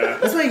 Man. Yeah.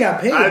 That's why he got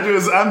paid.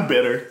 I'm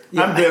bitter.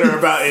 Yeah. I'm bitter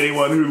about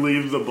anyone who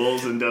leaves the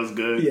Bulls and does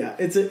good. Yeah,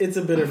 it's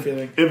a bitter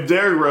feeling. If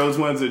Derrick Rose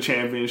wins a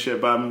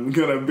championship, I'm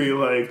gonna be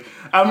like,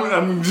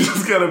 I'm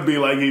just gonna be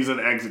like he's an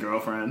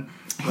ex-girlfriend.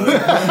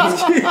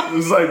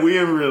 It's like we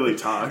haven't really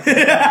talked.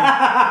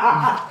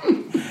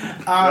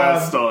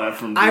 I stole that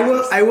from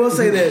Jesus. I will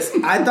say this.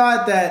 I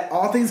thought that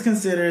all things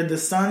considered, the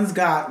Suns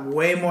got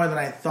way more than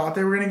I thought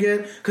they were going to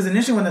get. Because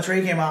initially when the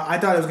trade came out, I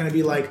thought it was going to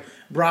be like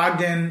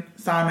Brogdon,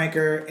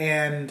 Thonmaker,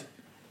 and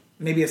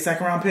maybe a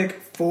second round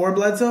pick for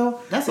Bledsoe.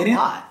 That's a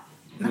lot.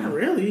 Not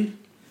really.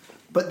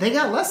 But they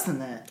got less than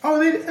that. Oh,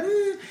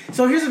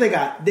 so here's what they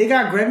got. They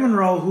got Greg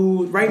Monroe,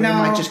 who right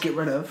now they might just get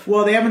rid of.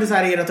 Well, they haven't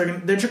decided yet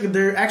if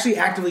they're actually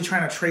actively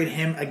trying to trade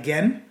him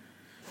again,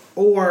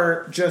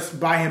 or just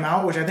buy him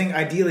out. Which I think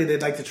ideally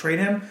they'd like to trade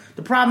him.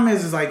 The problem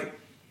is like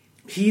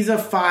he's a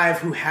 5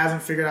 who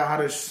hasn't figured out how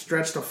to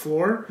stretch the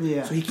floor.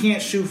 Yeah. So he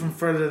can't shoot from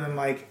further than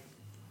like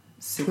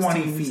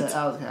 20 feet.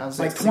 I was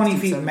like 16, 20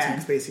 feet 17.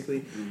 max,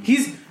 basically.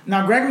 He's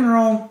now Greg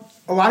Monroe.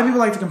 A lot of people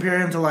like to compare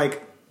him to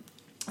like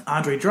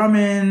Andre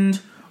Drummond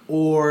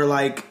or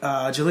like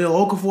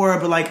Jahlil Okafor,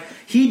 but like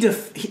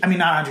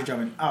not Andre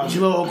Drummond,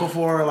 Jahlil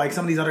Okafor, like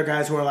some of these other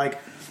guys who are like,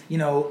 you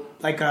know,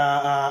 like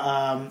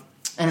Enes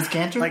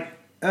Kanter, like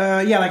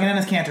like an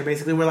Enes Kanter,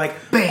 basically. We're like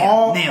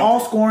Bam, all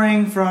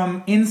scoring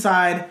from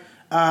inside,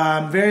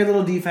 very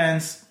little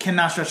defense,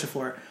 cannot stretch the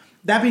floor.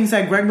 That being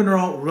said, Greg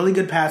Monroe, really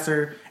good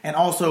passer and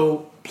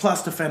also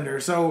plus defender.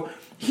 So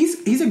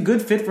he's a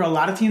good fit for a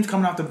lot of teams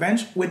coming off the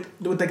bench with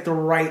like the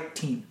right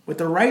team. With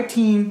the right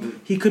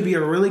team, he could be a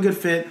really good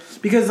fit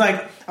because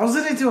like I was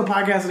listening to a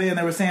podcast today and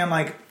they were saying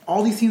like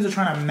all these teams are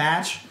trying to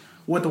match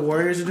what the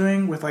Warriors are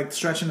doing with like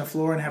stretching the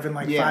floor and having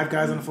like 5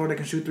 guys on the floor that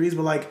can shoot threes,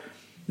 but like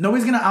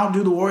nobody's gonna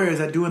outdo the Warriors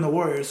at doing the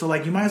Warriors. So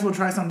like you might as well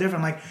try something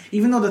different. Like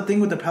even though the thing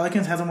with the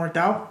Pelicans hasn't worked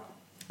out,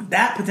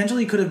 that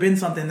potentially could have been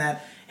something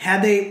that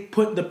had they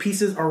put the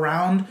pieces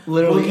around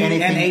literally Boogie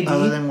anything and AD,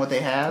 other than what they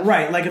have,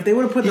 right? Like if they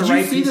would have put the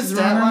right pieces around. Did you see the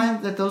stat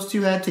line that those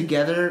two had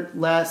together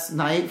last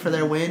night for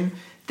their win?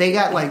 They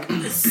got like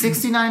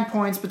 69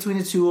 points between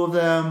the two of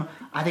them.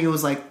 I think it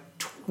was like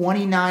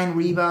 29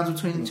 rebounds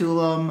between the two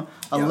of them,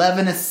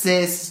 11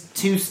 assists,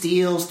 2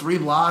 steals, 3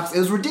 blocks. It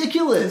was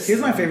ridiculous. Here's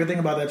my favorite thing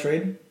about that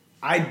trade.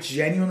 I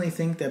genuinely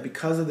think that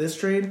because of this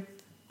trade,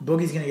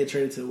 Boogie's going to get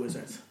traded to the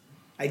Wizards.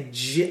 I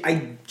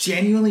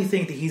genuinely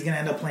think that he's going to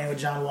end up playing with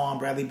John Wall and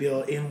Bradley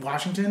Beal in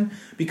Washington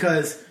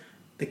because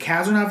the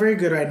Cavs are not very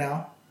good right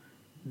now.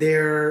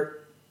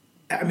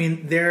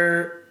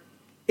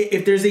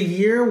 If there's a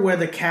year where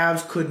the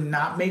Cavs could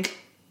not make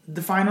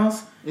the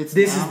finals, this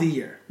is the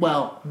year.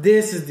 Well,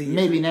 this is the year.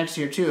 Maybe next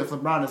year too if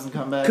LeBron doesn't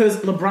come back. Because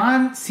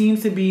LeBron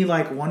seems to be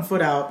like 1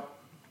 foot out.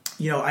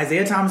 You know,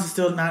 Isaiah Thomas is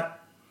still not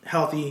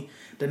healthy.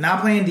 They're not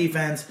playing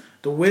defense.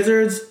 The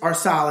Wizards are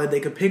solid. They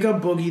could pick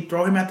up Boogie,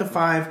 throw him at the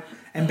 5,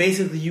 and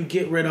basically you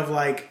get rid of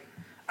like,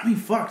 you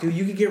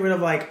could get rid of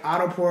like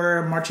Otto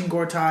Porter, Marcin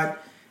Gortat,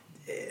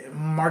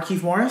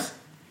 Markieff Morris.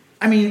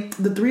 I mean,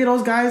 the 3 of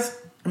those guys,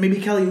 or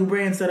maybe Kelly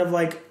Oubre instead of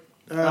like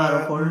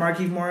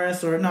Markieff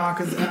Morris, or no,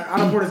 because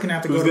Otto Porter's gonna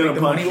have to go to make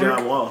the money work.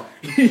 John Wall?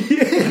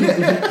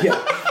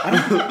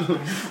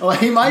 Well,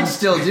 he might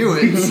still do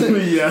it.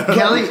 Yeah.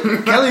 Kelly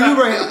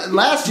Oubre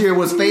last year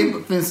was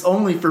famous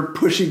only for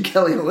pushing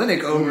Kelly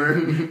Olynyk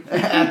over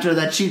after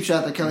that cheap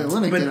shot that Kelly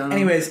Olynyk did on him.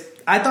 Anyways,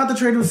 I thought the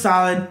trade was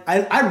solid.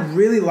 I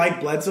really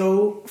like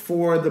Bledsoe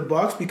for the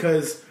Bucks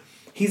because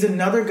he's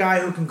another guy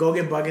who can go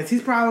get buckets.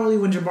 He's probably,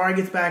 when Jabari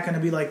gets back, going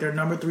to be like their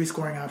number 3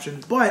 scoring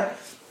option. But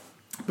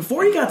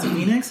before he got to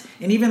Phoenix,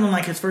 and even in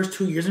like his first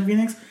 2 years in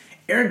Phoenix,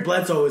 Eric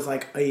Bledsoe is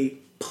like a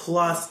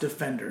plus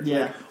defender. Yeah.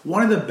 Like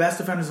one of the best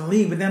defenders in the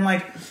league. But then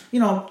like, you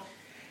know,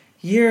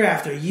 year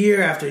after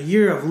year after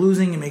year of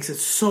losing, it makes it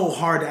so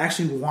hard to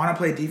actually want to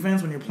play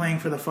defense when you're playing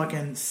for the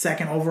fucking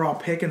 2nd overall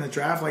pick in the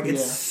draft. Like, it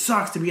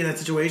sucks to be in that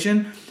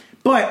situation.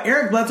 But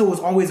Eric Bledsoe was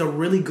always a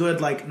really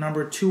good, like,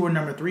 number 2 or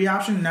number 3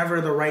 option,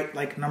 never the right,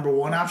 like, number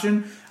 1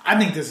 option. I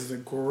think this is a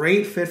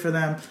great fit for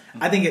them.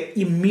 I think it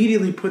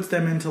immediately puts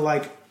them into,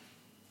 like,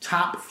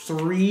 top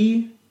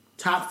 3,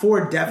 top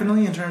 4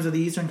 definitely in terms of the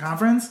Eastern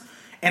Conference.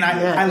 And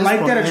I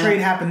like that a trade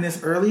happened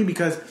this early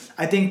because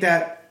I think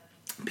that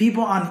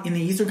people in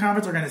the Eastern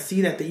Conference are going to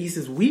see that the East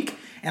is weak,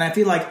 and I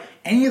feel like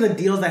any of the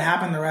deals that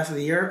happen the rest of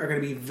the year are going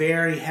to be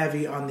very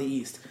heavy on the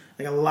East.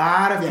 Like a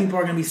lot of people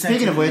are going to be sent.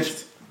 Speaking of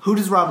which, who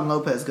does Robin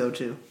Lopez go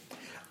to?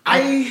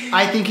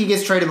 I think he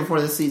gets traded before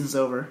the season's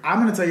over. I'm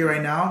going to tell you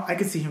right now, I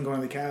could see him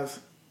going to the Cavs.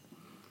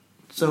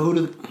 So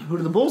who do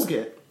the Bulls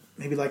get?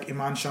 Maybe like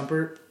Iman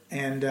Shumpert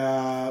and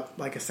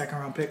like a 2nd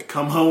round pick.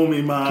 Come home,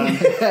 Iman.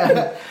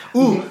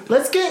 Ooh,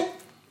 let's get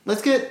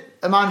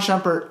Iman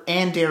Shumpert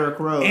and Derrick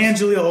Rose. And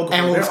Jahlil Okafor.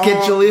 And we'll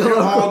get Jahlil Okafor.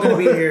 They're all going to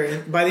be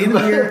here. By the end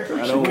of the year...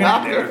 I don't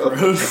want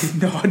Derrick Rose.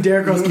 No,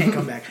 Derrick Rose can't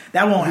come back.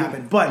 That won't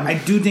happen. But I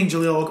do think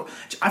Jahlil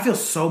Okafor... I feel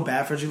so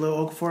bad for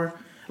Jahlil Okafor.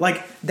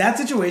 Like, that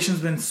situation's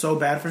been so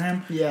bad for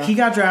him. Yeah. He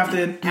got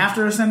drafted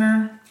after a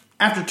center...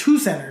 After 2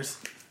 centers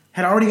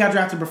had already got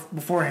drafted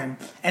before him,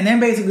 and then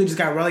basically just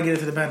got relegated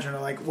to the bench, and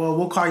they're like, "Well,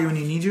 we'll call you when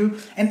you need you."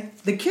 And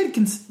the kid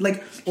can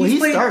like. He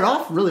started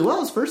off really well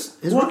his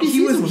rookie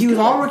season. He was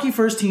all rookie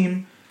first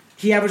team.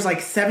 He averaged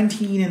like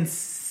 17 and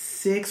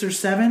 6 or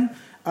 7.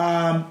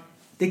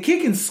 The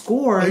kid can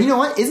score. And you know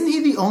what? Isn't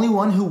he the only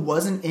one who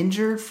wasn't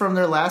injured from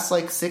their last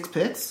 6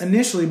 picks?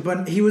 Initially,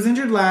 but he was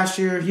injured last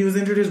year. He was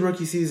injured his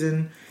rookie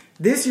season.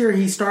 This year,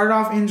 he started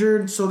off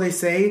injured, so they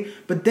say.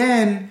 But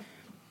then,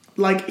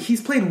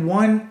 he's played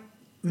one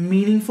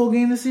meaningful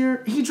game this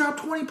year. He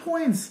dropped 20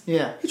 points.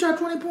 Yeah, he dropped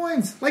 20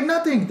 points. Like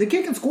nothing. The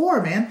kid can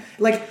score, man.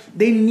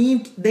 They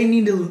need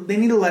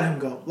to let him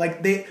go.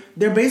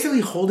 They're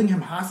basically holding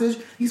him hostage.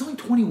 He's only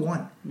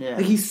 21.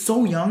 Yeah, he's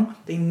so young.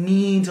 They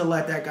need to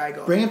let that guy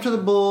go. Bring him to the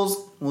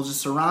Bulls. We'll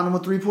just surround him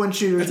with 3-point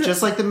shooters,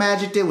 just like the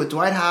Magic did with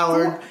Dwight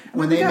Howard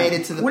when they made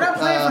it to the. We're not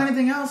playing for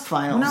anything else.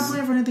 Finals. We're not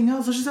playing for anything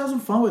else. Let's just have some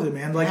fun with it,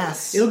 man.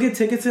 Yes. It'll get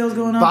ticket sales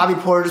going on. Bobby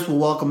Portis will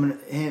welcome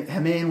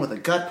him in with a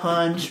gut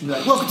punch. Be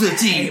like, welcome to the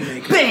team.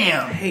 Haymaker.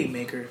 Bam.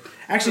 Haymaker.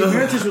 Actually,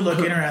 Mirotic would look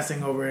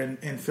interesting over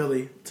in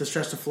Philly to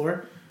stretch the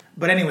floor.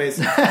 But anyways,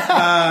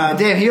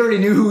 damn, he already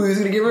knew who he was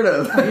going to get rid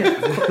of. Yeah,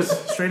 of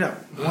course, straight up,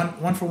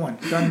 one for one,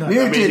 done.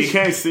 He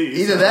can't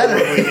see. Either that,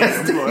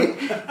 or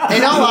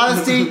in all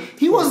honesty,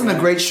 he wasn't a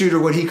great shooter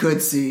when he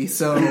could see.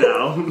 So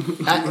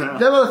that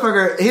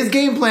motherfucker, his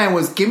game plan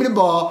was give me the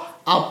ball,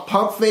 I'll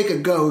pump fake a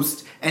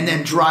ghost, and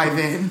then drive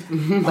in.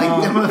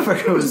 That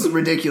motherfucker was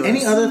ridiculous.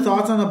 Any other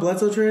thoughts on the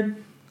Bledsoe trade?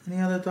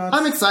 Any other thoughts?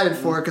 I'm excited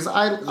for it because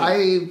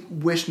I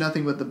wish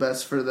nothing but the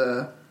best for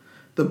the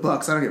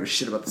Bucks. I don't give a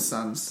shit about the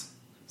Suns.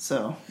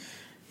 So,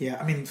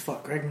 yeah, I mean,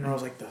 fuck. Greg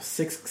Monroe's like the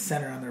 6th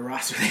center on their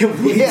roster. They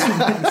have way too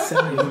many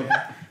centers,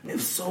 man. They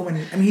have so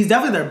many. I mean, he's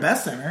definitely their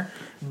best center,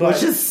 but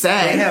it's just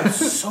sad. They have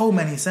so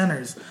many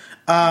centers.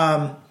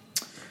 I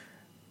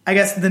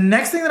guess the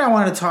next thing that I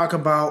wanted to talk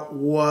about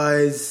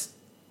was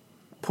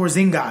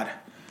Porzingis,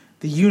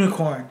 the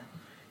unicorn.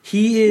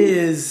 He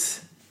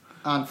is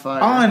on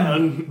fire,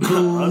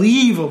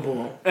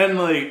 unbelievable, and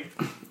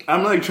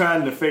I'm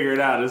trying to figure it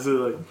out. Is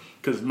it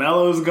because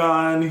Melo's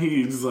gone,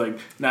 he's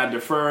not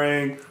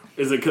deferring?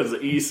 Is it because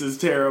the East is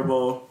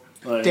terrible?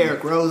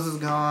 Derrick Rose is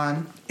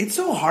gone. It's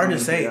so hard to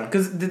say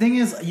because the thing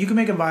is, you can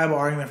make a viable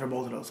argument for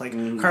both of those.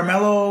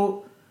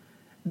 Carmelo,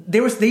 they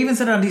even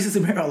said it on Decency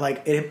Barrel.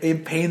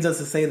 It pains us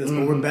to say this,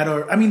 but we're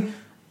better. I mean,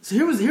 so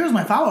here's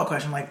my follow up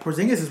question.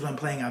 Porzingis has been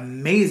playing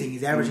amazing.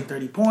 He's averaging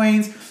 30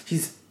 points.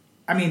 He's,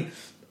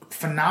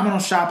 phenomenal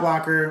shot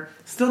blocker.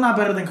 Still not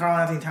better than Karl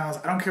Anthony Towns.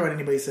 I don't care what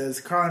anybody says.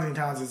 Karl Anthony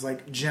Towns is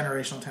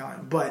generational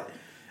talent. But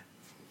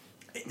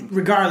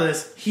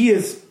regardless, he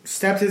has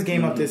stepped his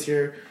game up this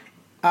year.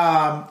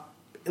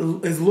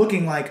 Is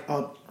looking like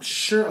a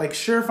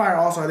surefire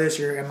all-star this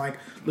year and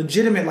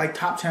legitimate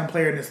top 10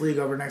 player in this league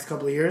over the next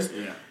couple of years.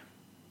 Yeah.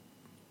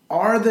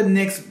 Are the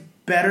Knicks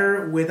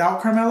better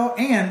without Carmelo?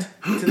 And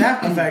to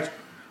that effect,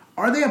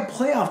 are they a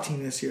playoff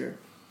team this year?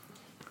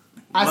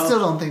 I still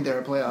don't think they're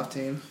a playoff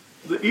team.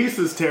 The East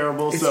is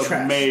terrible, so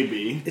trash.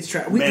 maybe. It's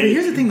trash.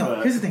 Here's the thing,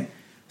 though. Here's the thing.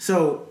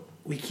 So,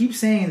 we keep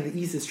saying the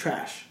East is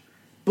trash.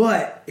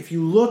 But, if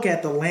you look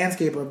at the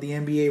landscape of the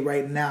NBA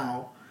right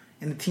now,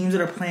 and the teams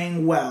that are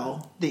playing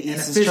well... The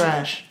East is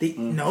trash.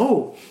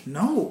 No.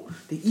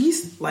 The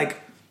East,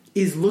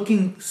 is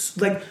looking...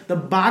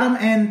 the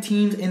bottom-end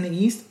teams in the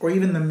East, or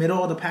even the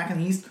middle of the pack in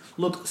the East,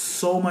 look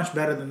so much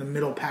better than the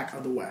middle pack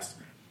of the West.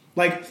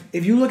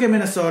 If you look at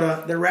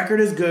Minnesota, their record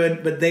is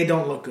good, but they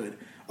don't look good.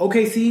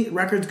 OKC,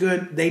 record's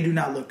good. They do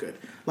not look good.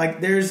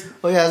 There's...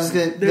 Oh, yeah,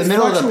 the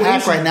middle of the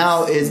pack right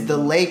now is the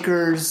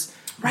Lakers,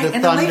 the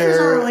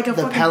Thunder,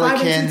 the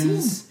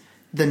Pelicans,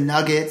 the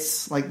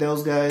Nuggets,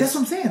 those guys. That's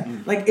what I'm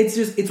saying.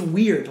 It's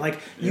weird.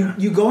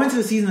 You go into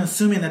the season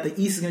assuming that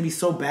the East is going to be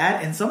so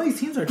bad, and some of these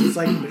teams are just,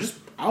 they're just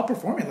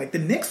outperforming. The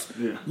Knicks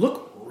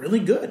look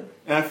really good.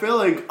 And I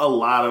feel a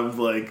lot of,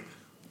 we're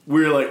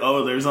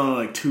there's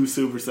only 2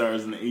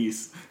 superstars in the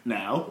East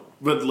now.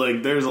 But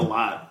there's a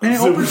lot. And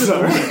it opens the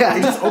door.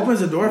 It just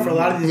opens the door for a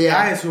lot of these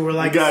guys who were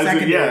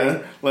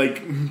secondary.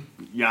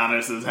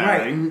 Giannis is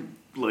having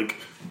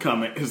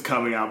his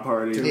coming out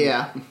party.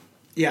 Yeah.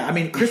 Yeah,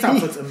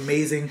 Kristaps looks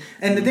amazing.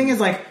 And the thing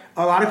is, a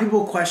lot of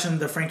people questioned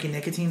the Frankie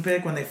Nicotine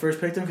pick when they first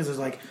picked him because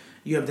there's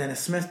you have Dennis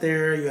Smith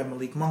there, you have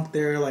Malik Monk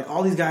there,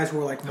 all these guys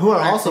who are who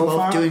are also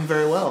both doing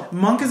very well.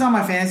 Monk is on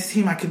my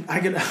fantasy team. I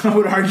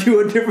would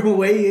argue a different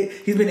way.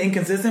 He's been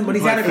inconsistent, but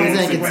he's had a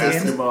fantasy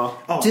basketball.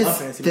 Oh, I love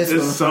fantasy basketball.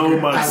 There's so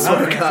much. I love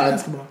fantasy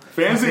basketball.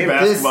 Fantasy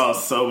basketball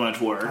is so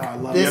much work. Oh, I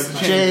love this.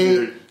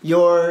 Jay,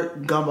 your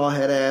gumball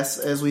head ass,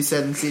 as we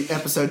said in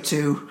episode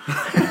 2.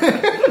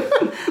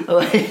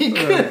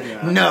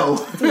 No.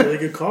 That's a really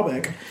good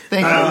callback.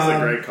 Thank you. That was a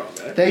great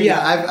callback.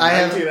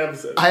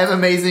 I have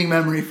amazing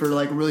memory for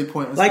really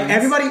pointless things.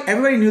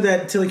 Everybody knew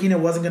that Tilikina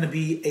wasn't going to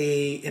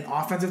be an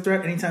offensive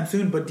threat anytime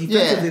soon, but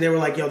defensively they were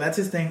yo, that's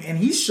his thing, and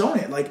he's shown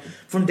it.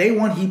 From day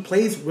one, he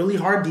plays really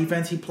hard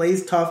defense. He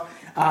plays tough.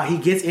 He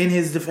gets in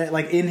his defense,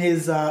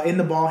 in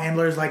the ball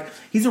handlers.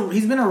 He's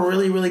been a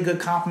really, really good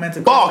compliment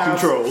to ball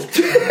control.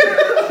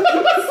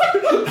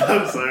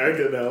 I'm sorry, I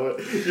couldn't help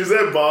it. You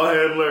said ball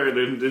handler,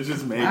 and it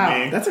just made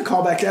me. That's a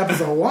callback to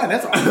episode 1.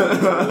 That's a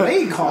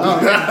late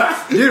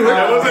callback. Dude,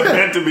 That wasn't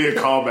meant to be a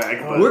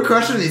callback. But we're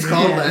crushing these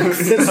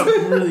callbacks. That's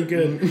really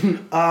good.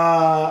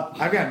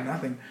 I've got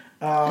nothing.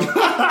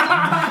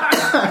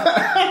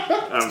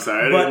 I'm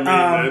sorry, I didn't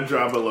mean to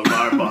drop a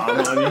Lamar bomb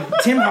on you.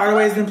 Tim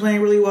Hardaway's been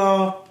playing really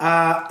well.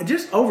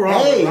 Just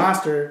overall, the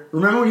roster.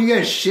 Remember when you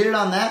guys shitted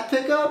on that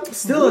pickup?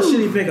 Still a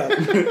shitty pickup.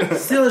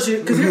 Still a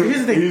shitty. Because here's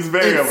the thing. He's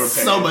very overpaid.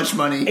 So much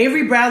money.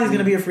 Avery Bradley's going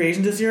to be a free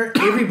agent this year.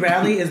 Avery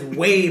Bradley is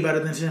way better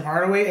than Tim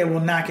Hardaway and will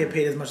not get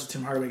paid as much as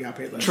Tim Hardaway got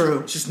paid last year. True.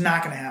 It's just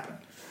not going to happen.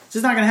 It's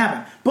just not going to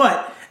happen.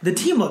 But the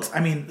team looks, I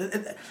mean,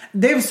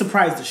 they've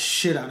surprised the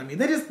shit out of me.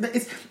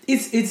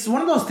 It's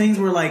one of those things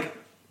where, like,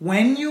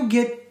 when you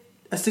get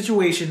a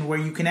situation where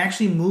you can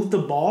actually move the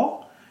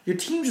ball, your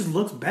team just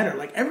looks better.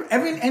 Like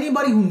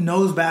anybody who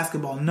knows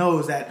basketball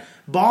knows that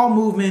ball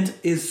movement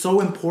is so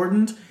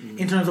important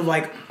in terms of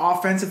like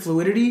offensive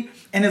fluidity.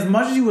 And as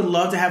much as you would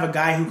love to have a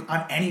guy who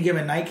on any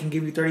given night can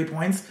give you 30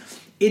 points,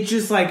 it's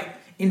just like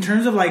in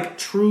terms of like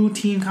true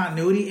team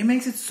continuity, it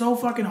makes it so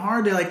fucking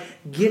hard to like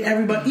get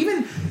everybody.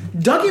 Even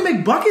Dougie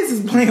McBuckets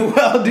is playing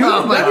well, dude.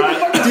 Oh my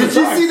God. Did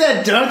you see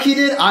that dunk he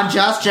did on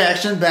Josh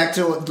Jackson? Back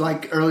to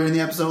like earlier in the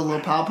episode, a little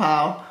pow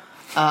pow.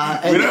 We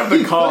don't have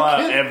to call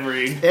out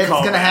every. It's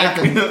gonna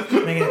happen.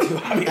 Making it too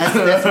obvious.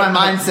 That's my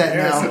mindset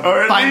now.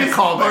 Or Find the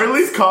callback. Or at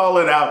least call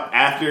it out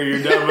after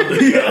you're done with the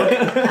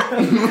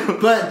show.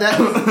 But that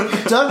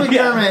Doug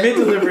McDermott. Mid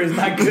delivery is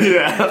not good.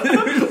 Yeah.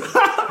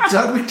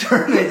 Doug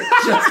McDermott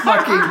just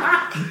fucking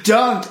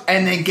dunked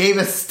and then gave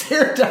a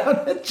stare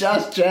down at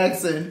Josh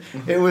Jackson.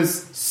 It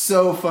was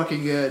so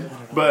fucking good.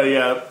 But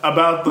yeah,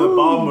 about the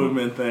ball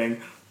movement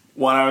thing.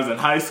 When I was in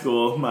high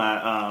school,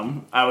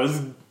 I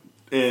was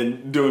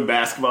doing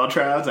basketball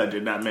tryouts. I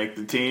did not make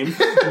the team,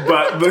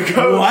 but the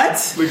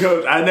coach.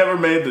 I never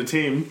made the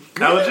team.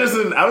 I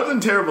was in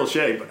terrible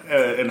shape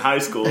in high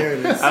school. There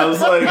it is. I was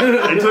like,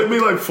 it took me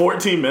like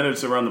 14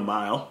 minutes to run the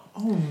mile.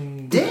 Oh,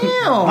 damn!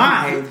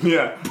 My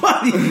Yeah,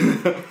 buddy.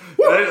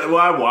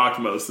 I walked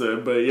most of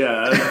it, but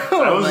yeah,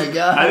 my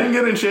God. I didn't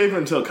get in shape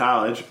until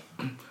college.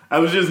 I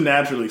was just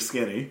naturally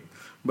skinny.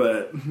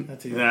 But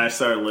then I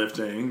started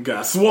lifting,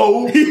 got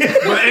swole. But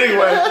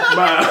anyway,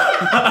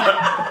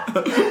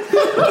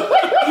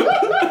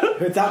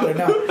 it's out there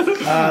now.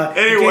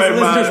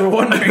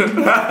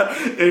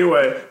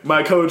 Anyway,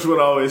 my coach would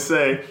always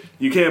say,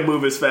 "You can't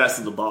move as fast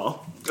as the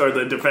ball, or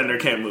the defender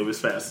can't move as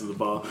fast as the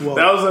ball." Whoa.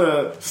 That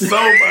was so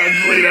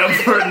much lead up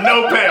for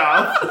no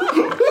payoff.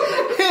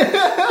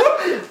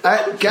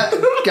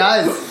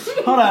 Guys,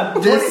 hold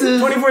on. This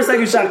is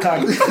 24-second shot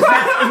clock.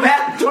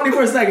 Matt,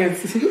 24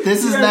 seconds.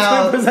 This is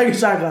now 24-second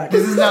shot clock.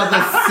 This is now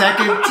the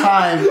second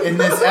time in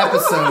this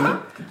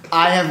episode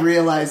I have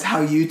realized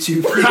how you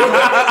two feel with some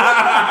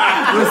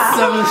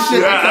of the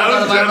shit that comes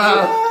out of my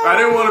mouth. I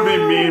didn't want to be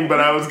mean, but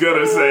I was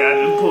gonna say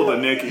I just pulled a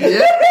Nicky.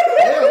 Yeah.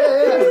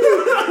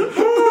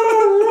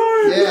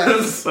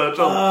 Such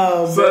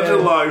a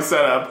long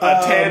setup.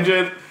 A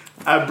tangent.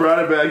 I brought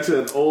it back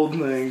to an old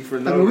thing for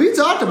no. I mean, we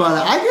talked about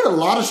it. I get a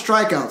lot of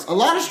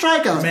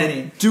strikeouts.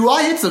 Many. Do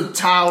I hit some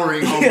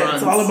towering home runs?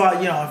 It's all about,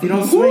 if you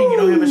don't swing, you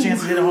don't have a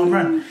chance to hit a home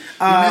run. You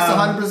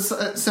miss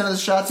 100% of the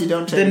shots you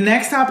don't take. The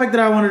next topic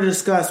that I wanted to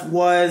discuss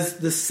was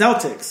the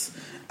Celtics.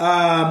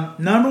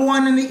 Number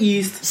 1 in the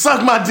East.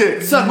 Suck my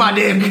dick.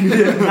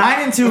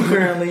 9-2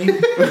 currently.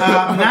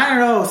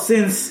 9-0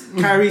 since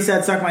Kyrie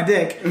said suck my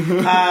dick.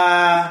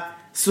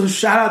 So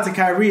shout out to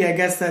Kyrie. I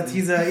guess that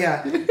he's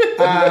I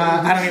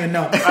don't even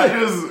know.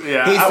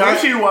 I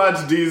wish he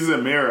watched D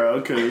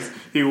Zamiro because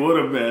he would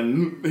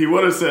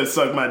have said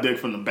suck my dick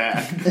from the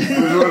back. Which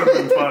would have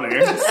been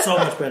funnier. So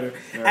much better.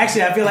 Yeah.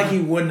 Actually, I feel like he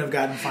wouldn't have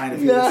gotten fined if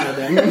he would have said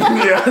that.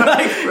 Yeah.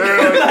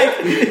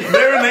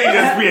 They're in the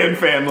ESPN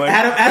family.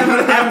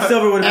 Adam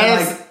Silver would have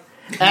been like,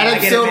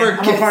 Adam Silver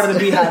I'm a part of the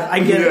Beehive. I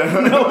get it.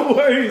 No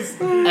worries.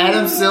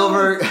 Adam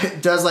Silver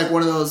does like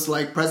one of those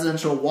like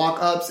presidential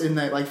walk-ups in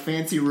that like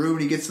fancy room.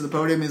 And he gets to the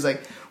podium. He's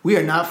like, "We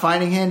are not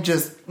finding him.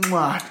 Just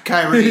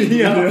Kyrie.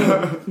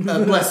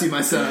 Bless you,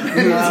 my son." And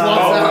he just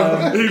walks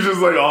out. He's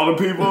just like, all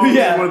the people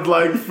would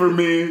like for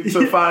me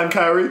to find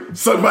Kyrie.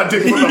 Suck my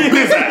dick with a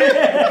bitch.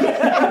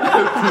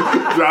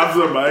 Drops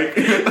the mic.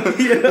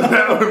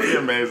 That would be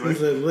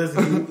amazing.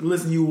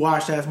 Listen, you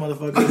washed ass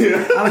motherfucker.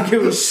 I don't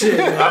give a shit.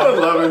 Man. I would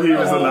love if he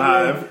was in the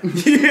Hive.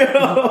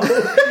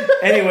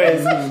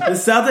 Anyways, the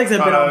Celtics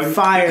have been on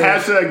fire.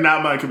 Hashtag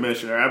not my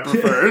commissioner. I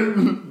prefer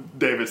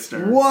David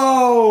Stern.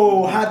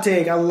 Whoa, hot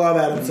take. I love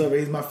Adam Silver.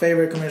 He's my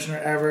favorite commissioner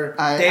ever.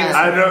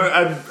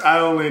 I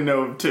only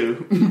know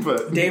 2,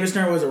 but David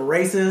Stern was a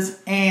racist,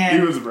 and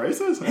he was a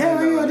racist.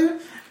 Hell yeah,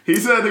 dude. He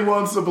said he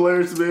wants the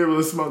players to be able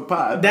to smoke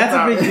pot. That's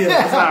a big deal.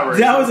 That's not racist.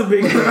 That was a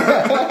big deal.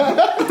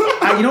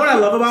 You know what I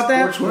love about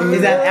that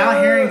is that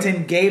Al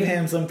Harrington gave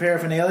him some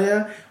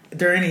paraphernalia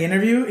during the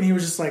interview, and he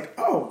was just like,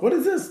 "Oh, what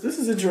is this? This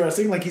is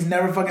interesting." Like he's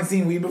never fucking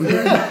seen weed before.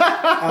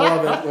 I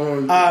love it.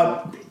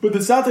 But the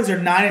Celtics are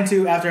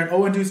 9-2 after an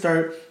 0-2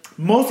 start.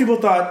 Most people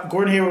thought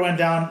Gordon Hayward went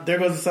down. There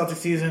goes the Celtics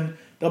season.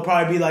 they'll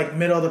probably be like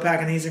middle of the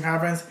pack in the Eastern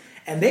Conference.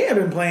 And they have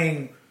been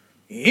playing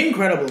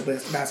incredible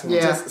basketball.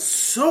 Yeah. Just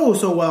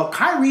so well.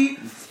 Kyrie.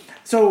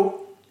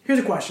 So here's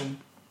a question.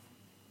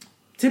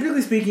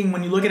 Typically speaking,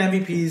 when you look at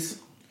MVPs,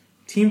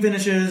 team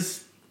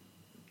finishes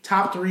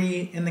top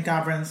 3 in the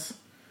conference.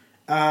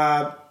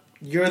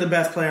 You're the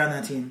best player on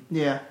that team.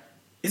 Yeah.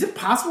 Is it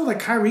possible that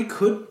Kyrie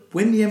could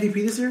win the MVP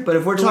this year? But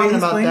if we're the way talking he's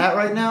about playing? that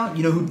right now,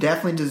 you know who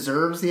definitely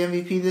deserves the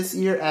MVP this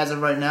year, as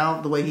of right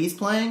now, the way he's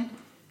playing?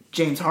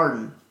 James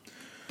Harden.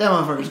 That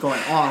motherfucker's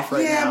going off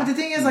right now. Yeah, but the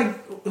thing is, like,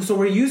 so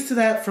we're used to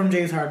that from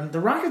James Harden. The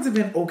Rockets have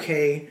been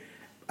okay.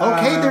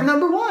 They're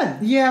number 1.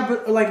 Yeah,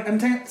 but like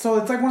so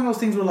it's like one of those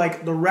things where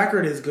like the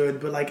record is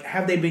good, but like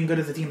have they been good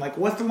as a team? Like,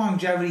 what's the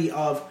longevity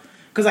of?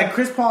 Because like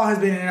Chris Paul has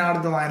been in and out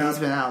of the lineup. He's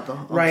been out the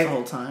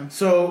whole time.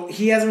 So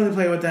he hasn't really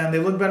played with them. They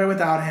look better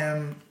without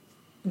him.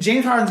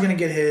 James Harden's going to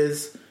get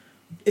his.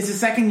 It's the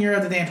second year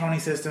of the D'Antoni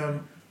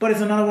system, but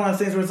it's another one of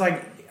those things where it's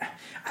like,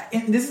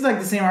 and this is like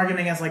the same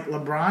argument against like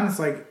LeBron. It's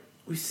like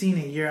we've seen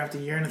it year after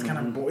year, and it's kind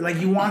of boring. Like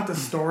you want the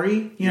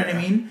story, you know what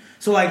I mean?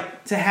 So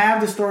like to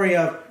have the story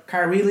of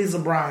Kyrie leaves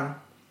LeBron,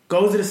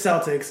 goes to the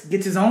Celtics,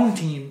 gets his own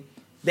team,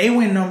 they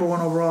win number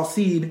 1 overall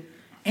seed,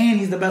 and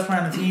he's the best player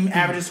on the team,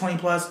 averages 20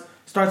 plus,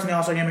 starts in the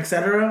All-Star game,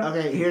 etc.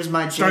 Okay, here's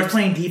my starts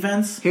playing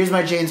defense. Here's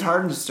my James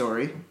Harden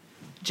story.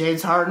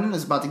 James Harden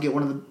is about to get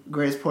one of the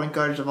greatest point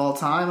guards of all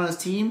time on his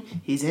team.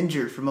 He's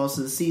injured for most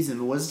of the season.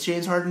 But what does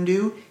James Harden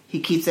do? He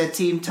keeps that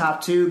team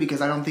top 2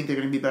 because I don't think they're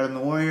going to be better than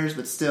the Warriors,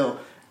 but still,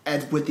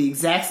 with the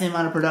exact same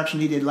amount of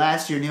production he did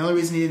last year, and the only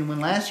reason he didn't win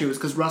last year was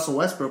because Russell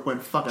Westbrook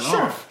went fucking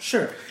off.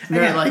 Sure.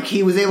 Again, like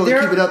he was able to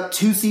keep it up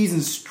 2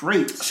 seasons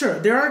straight. Sure,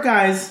 there are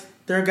guys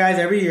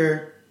every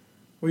year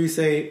where you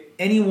say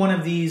any one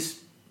of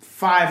these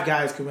 5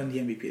 guys could win the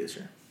MVP this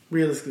year,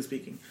 realistically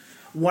speaking.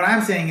 What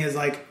I'm saying is,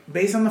 like,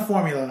 based on the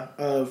formula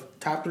of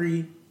top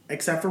 3,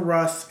 except for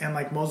Russ and,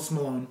 like, Moses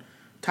Malone,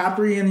 top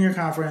 3 in your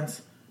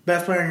conference,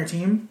 best player on your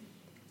team,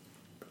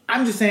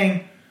 I'm just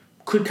saying,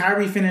 could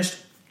Kyrie finish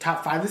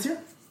top 5 this year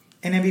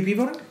in MVP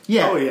voting?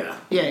 Yeah. Oh, yeah.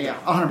 Yeah,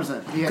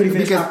 100%. Yeah, Could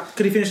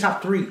he finish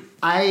top 3?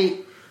 I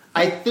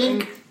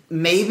think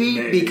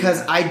maybe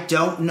because I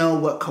don't know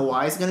what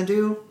Kawhi's going to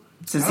do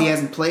since he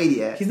hasn't played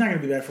yet. He's not going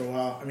to be back for a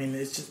while. I mean,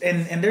 it's just...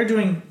 And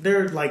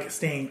they're, like,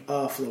 staying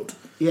afloat.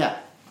 Yeah.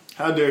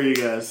 How dare you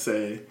guys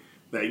say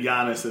that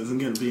Giannis isn't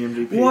going to be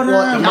MVP? Well,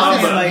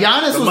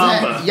 Giannis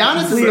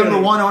is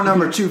number 1 or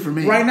number 2 for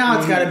me. Right now,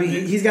 it's got to be.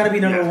 He's got to be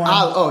number 1.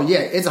 Oh yeah,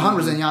 it's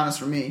 100% Giannis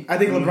for me. I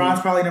think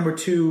LeBron's probably number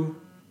 2.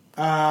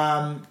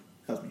 That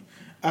was me.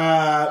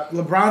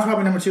 LeBron's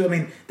probably number 2. I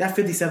mean, that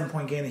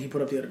 57-point game that he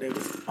put up the other day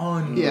was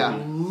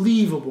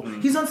unbelievable.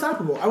 He's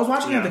unstoppable. I was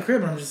watching it at the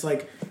crib, and I'm just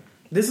like,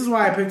 this is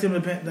why I picked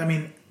him to. I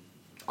mean,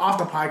 off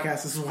the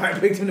podcast, this is why I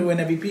picked him to win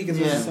MVP because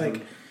it was just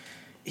like,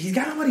 he's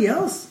got nobody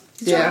else.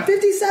 He's shot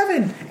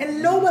 57,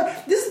 and nobody.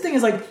 This is the thing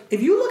is like,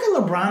 if you look at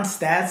LeBron's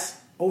stats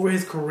over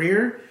his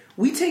career,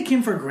 we take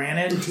him for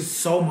granted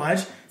so much.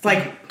 It's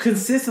like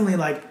consistently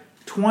like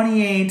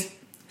 28,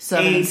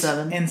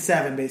 7 and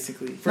 7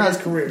 basically for his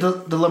career. The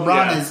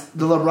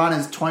LeBron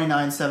is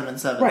 29, 7 and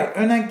 7. Right,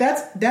 and like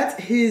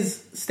that's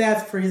his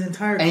stats for his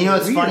entire career. And you know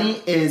what's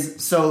funny is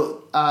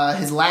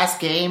his last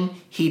game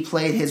he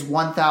played his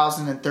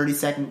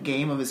 1,032nd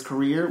game of his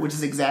career, which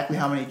is exactly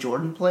how many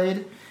Jordan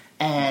played.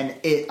 And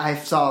I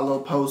saw a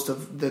little post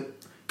of the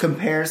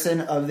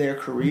comparison of their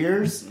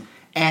careers.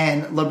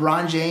 And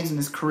LeBron James in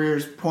his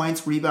career's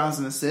points, rebounds,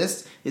 and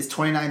assists is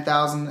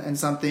 29,000 and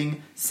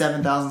something,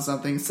 7,000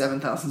 something,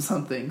 7,000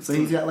 something. So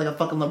he's got like a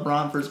fucking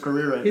LeBron for his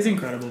career right He's now.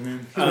 incredible,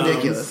 man.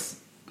 Ridiculous.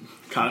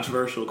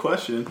 Controversial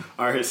question.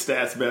 Are his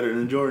stats better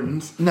than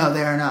Jordan's? No,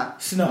 they are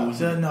not. No,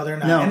 they're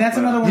not. No. And that's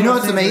another one. You know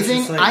of what's those things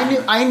amazing? that's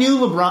just like, I knew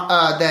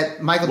LeBron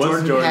that Michael What's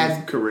Jordan Jordan's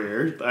had.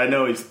 career? I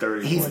know he's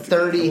 30. He's points.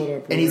 30 Hold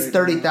up, and he's right.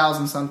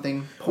 30,000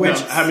 something. No,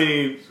 how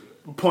many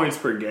points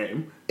per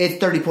game?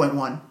 It's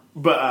 30.1.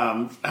 But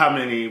how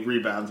many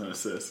rebounds and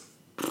assists?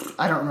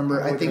 I don't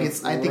remember. I think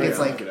it's like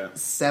Look it up.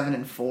 7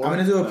 and 4. I'm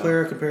gonna do a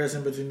player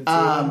comparison between the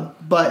two.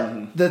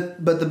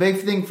 But the big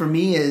thing for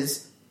me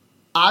is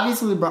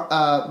obviously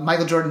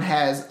Michael Jordan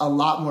has a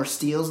lot more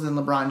steals than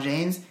LeBron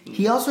James.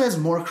 He also has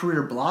more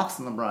career blocks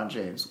than LeBron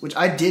James, which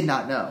I did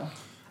not know.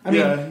 I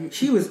mean,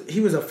 he was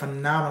a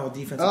phenomenal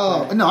defensive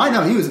player. No, I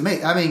know he was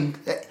amazing. I mean,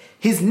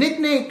 his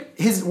nickname,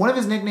 one of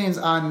his nicknames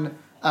on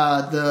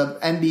the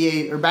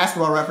NBA or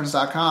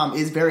BasketballReference.com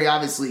is very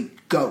obviously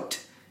GOAT.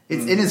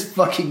 It's in his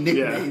fucking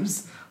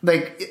nicknames. Yeah.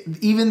 Like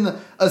even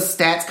a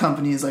stats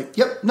company is like,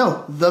 "Yep,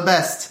 no, the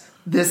best.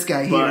 This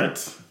guy here."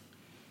 But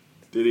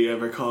did he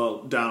ever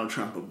call Donald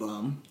Trump a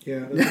bum?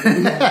 Yeah.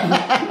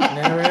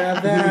 Never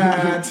had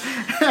that.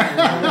 Never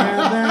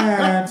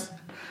had that.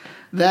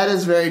 That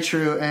is very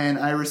true, and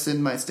I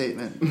rescind my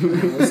statement.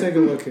 Let's take a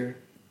look here.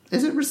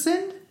 Is it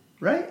rescind?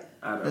 Right?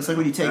 That's like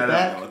when you take back.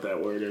 I don't know what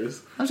that word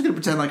is. I'm just gonna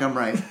pretend like I'm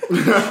right.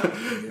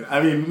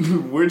 I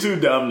mean, we're too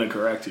dumb to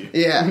correct you.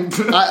 Yeah.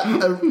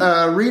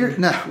 Reader.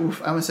 No,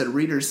 I almost said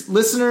readers.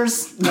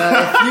 Listeners, if you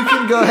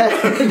can go ahead.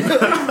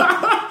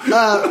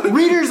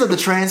 Readers of the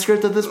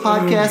transcript of this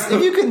podcast,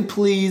 if you can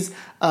please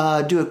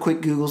do a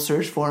quick Google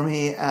search for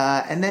me,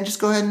 and then just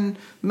go ahead and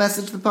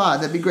message the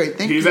pod. That'd be great.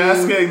 Thank you. He's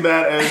asking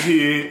that as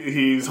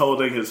he's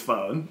holding his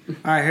phone. All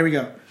right, here we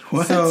go.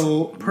 What?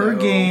 So per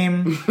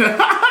game.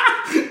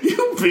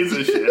 You piece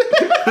of shit.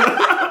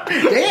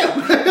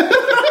 Damn.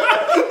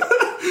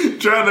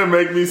 Trying to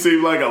make me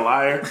seem like a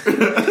liar.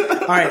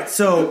 All right,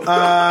 so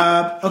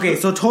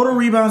so total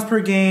rebounds per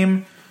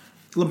game.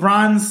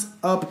 LeBron's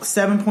up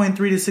 7.3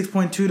 to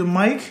 6.2 to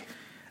Mike.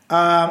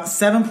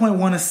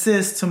 7.1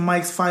 assists to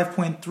Mike's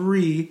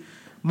 5.3.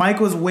 Mike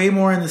was way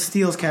more in the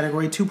steals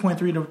category, 2.3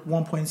 to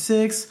 1.6.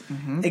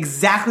 Mm-hmm.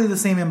 Exactly the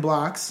same in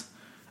blocks.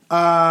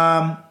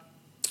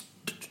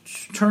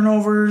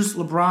 Turnovers,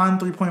 LeBron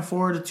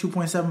 3.4 to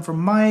 2.7 for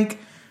Mike.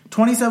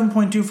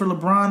 27.2 for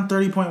LeBron,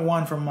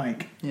 30.1 for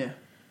Mike. Yeah.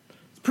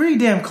 It's pretty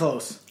damn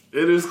close.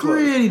 It is close.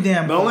 Pretty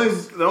damn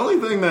close. The only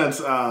thing that's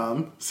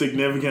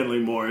significantly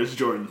more is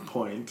Jordan's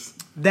points.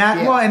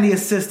 Well, and the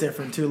assist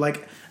different too.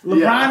 Like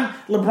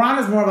LeBron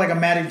is more of like a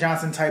Magic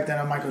Johnson type than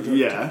a Michael Jordan.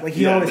 Yeah, type. Like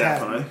he always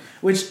definitely. has been.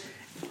 Which,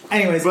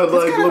 anyways, but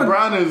like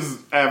LeBron is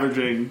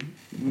averaging.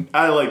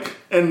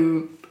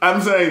 And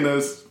I'm saying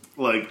this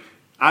like.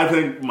 I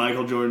think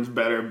Michael Jordan's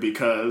better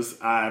because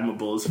I'm a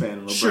Bulls fan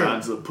and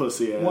LeBron's a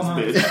pussy ass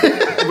bitch.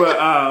 But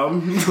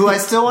who I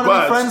still want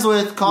to be friends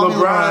with. Call me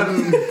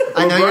LeBron.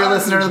 I know you're a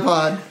listener to the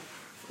pod.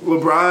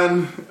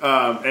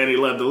 LeBron, and he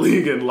led the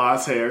league in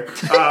lost hair.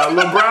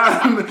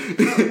 LeBron,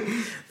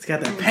 it's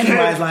got that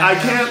Pennywise line. I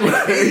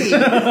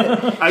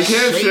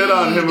can't shit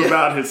on him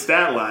about his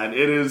stat line.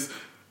 It is.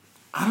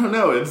 I don't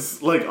know.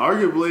 It's like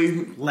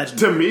arguably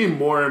legendary. To me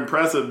more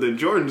impressive than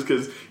Jordan's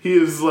because he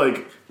is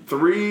like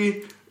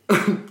 3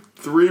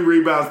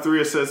 rebounds,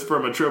 3 assists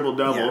from a triple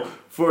double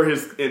for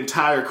his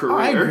entire career.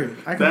 I agree.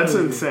 That's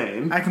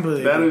insane. I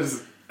completely agree.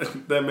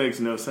 That makes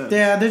no sense.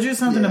 Yeah, there's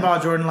just something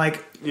about Jordan.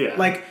 Like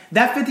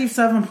that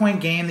 57-point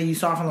game that you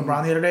saw from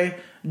LeBron the other day.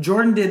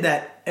 Jordan did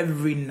that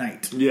every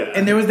night. Yeah,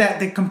 and there was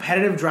the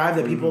competitive drive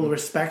that people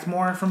respect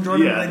more from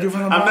Jordan than they do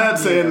from LeBron. I'm not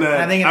saying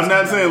that. I'm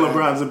not saying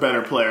LeBron's a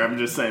better player. I'm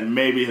just saying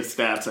maybe his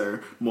stats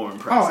are more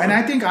impressive. Oh, and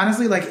I think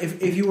honestly, like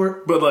if you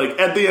were, but like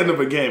at the end of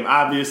a game,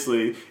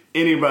 obviously.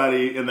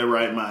 Anybody in their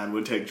right mind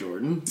would take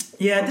Jordan.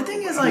 Yeah, the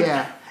thing is, like...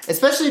 Yeah,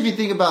 especially if you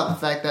think about the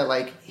fact that,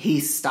 like, he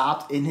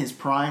stopped in his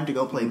prime to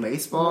go play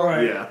baseball.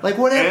 Right. Yeah. Like,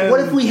 what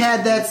if we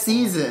had that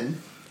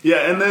season?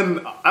 Yeah, and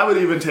then I would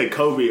even take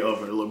Kobe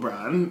over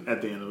LeBron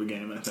at the end of the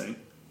game, I think.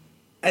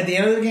 At the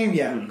end of the game,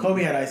 yeah. Mm-hmm.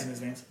 Kobe had ice in his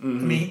veins. Mm-hmm.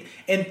 I mean,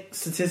 and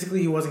statistically,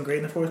 he wasn't great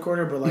in the fourth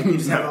quarter, but, like, you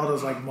just have all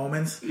those, like,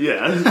 moments.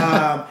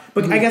 Yeah.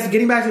 But I guess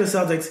getting back to the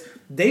Celtics,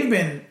 they've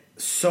been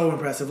so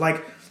impressive.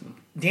 Like...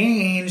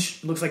 Danny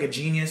Ainge looks like a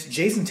genius.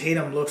 Jason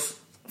Tatum looks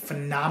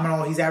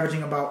phenomenal. He's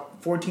averaging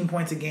about 14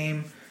 points a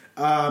game.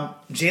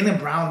 Jaylen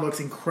Brown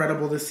looks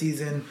incredible this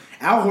season.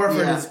 Al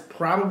Horford is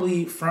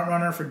probably front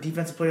runner for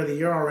Defensive Player of the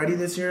Year already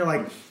this year.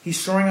 Like he's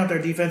shoring up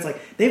their defense. Like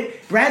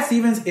Brad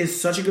Stevens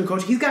is such a good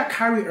coach. He's got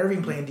Kyrie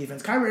Irving playing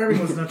defense. Kyrie Irving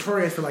was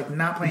notorious for like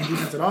not playing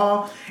defense at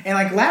all. And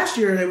like last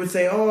year they would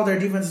say, "Oh, their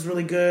defense is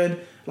really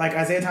good." Like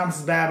Isaiah Thomas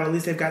is bad, but at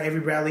least they've got Avery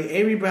Bradley.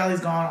 Avery Bradley's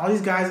gone. All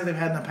these guys that they've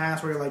had in the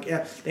past, where you're like,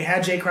 yeah, they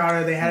had Jay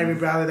Crowder, they had Avery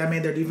Bradley, that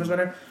made their defense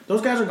better.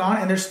 Those guys are gone,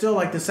 and they're still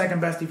like the second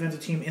best defensive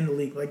team in the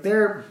league. Like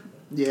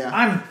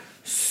I'm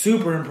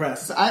super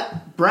impressed.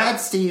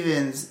 Brad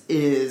Stevens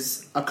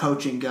is a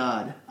coaching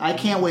god. I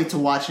can't wait to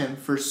watch him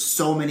for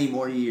so many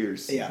more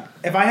years. Yeah,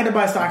 if I had to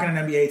buy stock in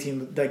an NBA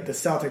team, like the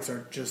Celtics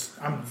are just,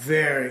 I'm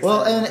very excited.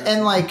 Well,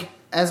 and like.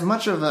 As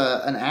much of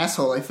an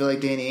asshole I feel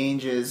like Danny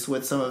Ainge is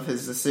with some of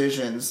his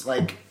decisions,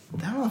 like,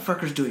 that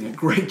motherfucker's doing a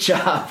great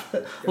job.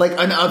 Like,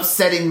 an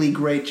upsettingly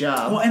great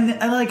job. Well, and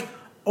like,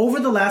 over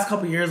the last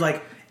couple of years,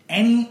 like,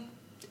 any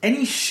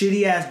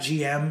shitty-ass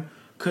GM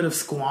could have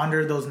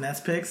squandered those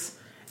Nets picks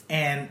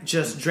and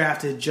just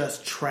drafted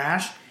just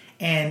trash.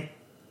 And,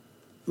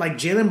 like,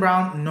 Jaylen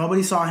Brown,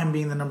 nobody saw him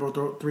being the number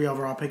 3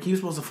 overall pick. He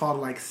was supposed to fall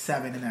to, like,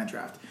 7 in that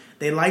draft.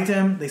 They liked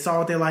him. They saw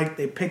what they liked.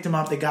 They picked him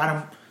up. They got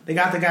him. They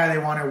got the guy they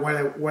wanted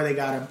where they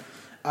got him.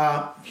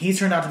 He's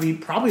turned out to be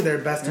probably their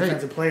best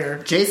defensive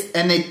player.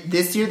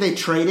 This year they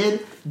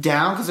traded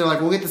down because they're like,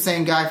 we'll get the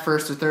same guy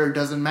first or third,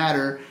 doesn't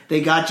matter.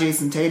 They got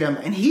Jason Tatum,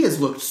 and he has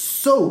looked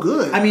so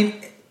good. I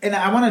mean, and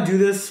I want to do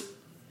this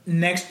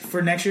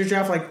for next year's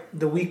draft, like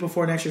the week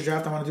before next year's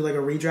draft. I want to do like a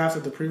redraft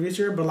of the previous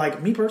year. But like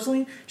me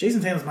personally,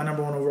 Jason Tatum's my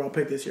number 1 overall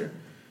pick this year.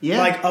 Yeah.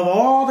 Like of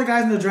all the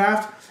guys in the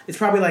draft, it's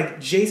probably like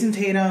Jason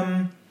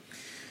Tatum.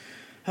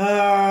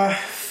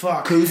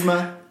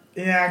 Kuzma.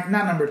 Yeah,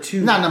 not number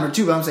 2. Not number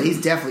 2, but I'm saying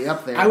he's definitely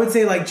up there. I would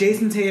say like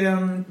Jason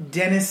Tatum,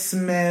 Dennis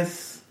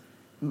Smith.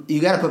 You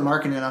got to put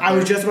Markkanen up there. I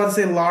was just about to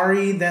say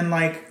Laurie, then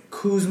like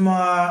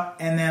Kuzma,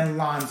 and then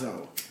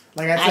Lonzo.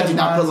 Like I said, I did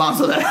not put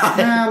Lonzo that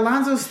high. Nah,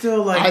 Lonzo's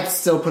still like. I'd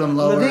still put him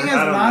lower. The thing is,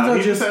 I don't know. Lonzo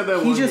He just had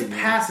that he one just good game.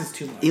 passes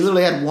too much. He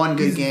literally had one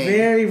good He's game.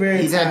 very,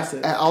 very He's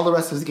passive. had all the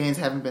rest of his games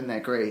haven't been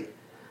that great.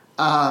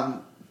 I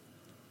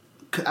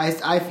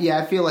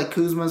feel like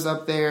Kuzma's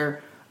up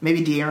there.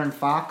 Maybe De'Aaron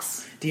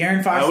Fox.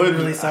 De'Aaron Fox is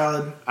really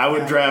solid. I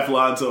would draft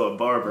Lonzo a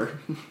Barber.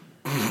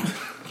 It's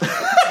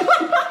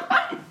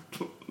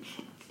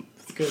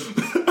good.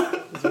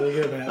 It's really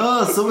good, man.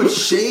 Oh, so much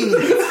shade.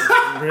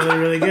 Really,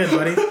 really good,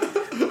 buddy.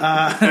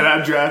 And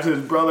I draft his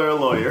brother a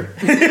lawyer.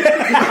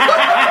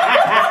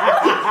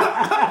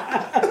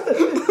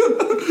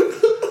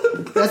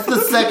 That's the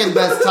second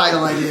best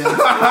title idea.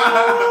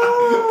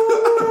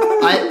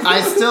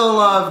 I still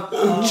love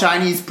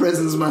Chinese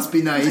prisons must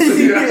be nice,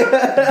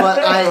 but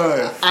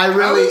I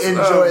really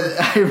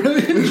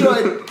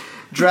enjoyed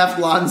Draft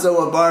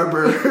Lonzo a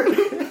barber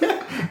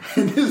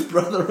and his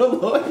brother a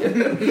lawyer.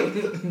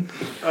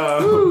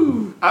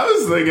 I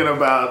was thinking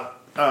about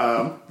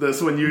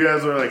this when you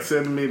guys were like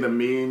sending me the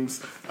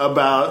memes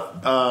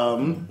about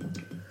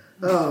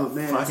Oh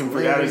man, I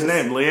forgot his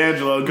name,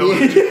 LiAngelo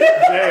going to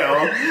jail.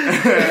 And,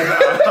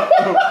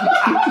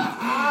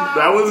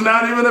 that was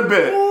not even a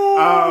bit.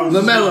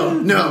 LaMelo,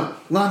 no.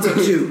 Lonzo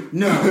Chu,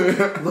 no.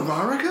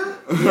 LaVarica?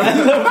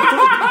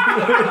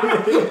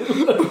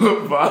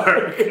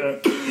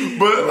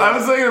 But I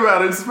was thinking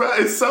about it.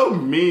 It's so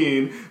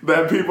mean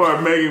that people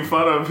are making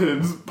fun of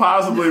his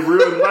possibly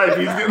ruined life.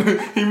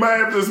 He might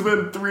have to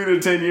spend 3 to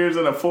 10 years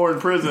in a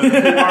foreign prison.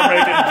 People are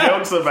making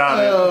jokes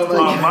about it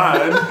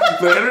online.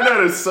 The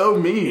internet is so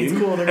mean,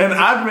 cool. And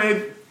I've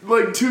made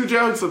like 2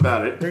 jokes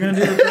about it. They're gonna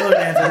do the thriller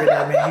dance every day,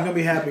 man. You're gonna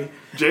be happy.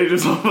 Jay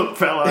just almost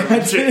fell out of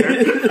the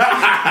chair.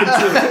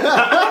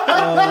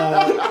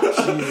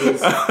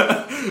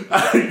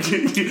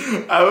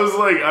 Jesus. I was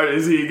like,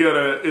 is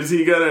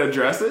he gonna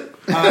address it?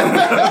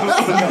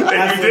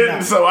 And you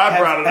didn't, so I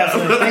brought it up.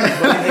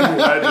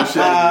 I just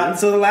showed you.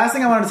 So the last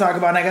thing I wanted to talk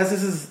about, and I guess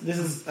this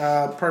is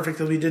perfect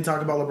because we did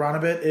talk about LeBron a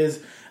bit,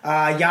 is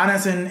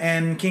Giannis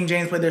and King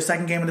James played their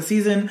second game of the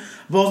season.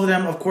 Both of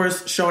them, of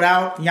course, showed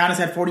out. Giannis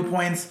had 40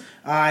 points.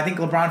 I think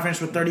LeBron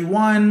finished with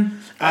 31. You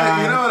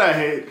know what I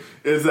hate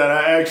is that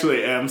I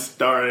actually am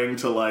starting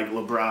to like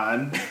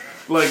LeBron.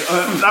 Like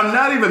I'm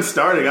not even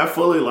starting. I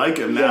fully like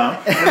him now,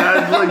 and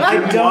I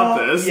didn't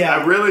want this. Yeah.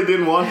 I really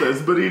didn't want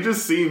this, but he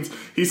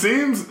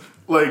seems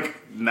like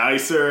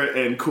nicer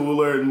and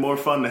cooler and more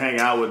fun to hang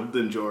out with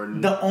than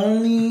Jordan.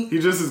 He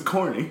just is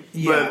corny.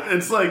 Yeah. But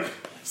it's like,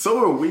 so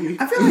are we.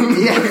 I feel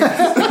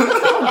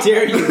like, how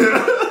dare you?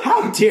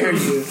 How dare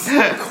you?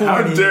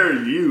 How dare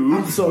you?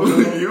 I'm so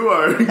cool. You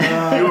are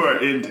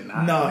in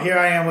denial. No, here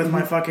I am with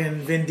my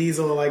fucking Vin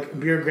Diesel like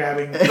beer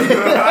grabbing.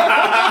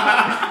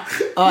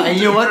 And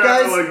you know what,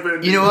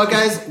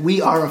 guys?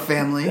 We are a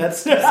family.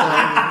 That's good.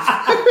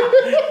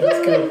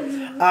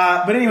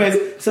 But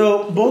anyways,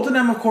 so both of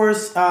them, of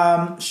course,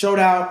 showed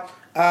out.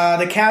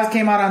 The Cavs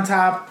came out on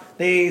top.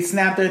 They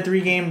snapped their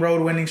 3-game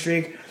road winning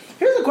streak.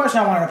 Here's a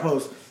question I wanted to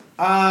pose.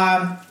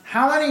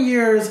 How many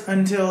years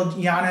until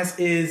Giannis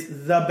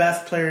is the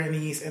best player in the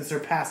East and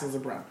surpasses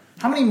LeBron?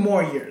 How many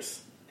more years?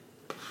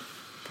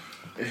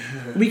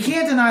 We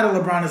can't deny that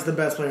LeBron is the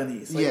best player in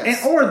the East.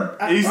 Yes.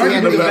 He's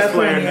the best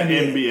player in the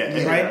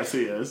NBA. Right? Yes,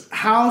 he is.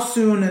 How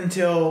soon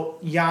until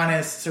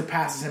Giannis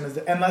surpasses him,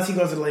 unless he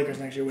goes to the Lakers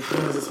next year, which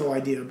ruins this whole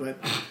idea, but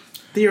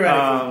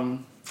theoretically.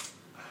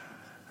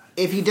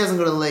 If he doesn't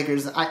go to the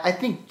Lakers, I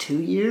think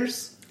 2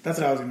 years. That's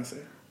what I was going to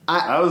say.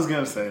 I was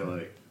going to say,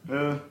 like,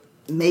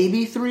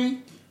 maybe 3.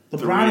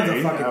 LeBron is a 3.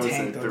 I fucking would tank,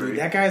 say though, 3. dude.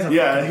 That guy's a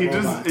Yeah, fucking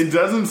robot. it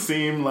doesn't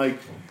seem like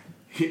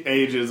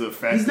age is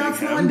affecting He's not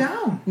slowing him.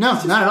 down. No,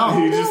 not at all.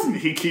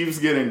 He keeps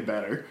getting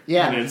better.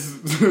 Yeah. And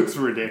it's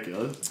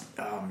ridiculous.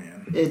 Oh,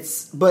 man.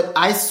 But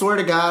I swear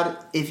to God,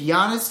 if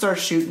Giannis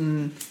starts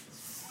shooting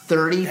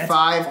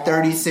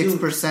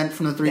 36%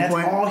 from the 3-point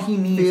That's all he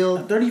needs.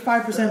 field,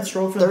 35%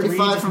 stroke from 35 3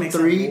 just from makes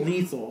 3. him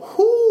lethal.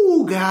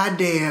 whoo,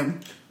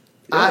 goddamn.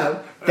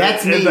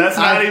 That's me. That's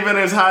not even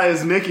as high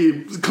as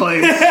Nikki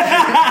claims.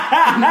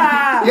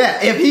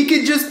 Yeah, if he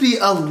could just be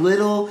a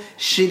little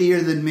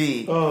shittier than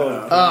me.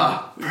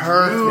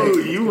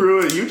 Perfect.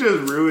 You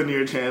just ruined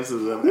your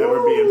chances of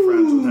ever being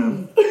friends with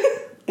him.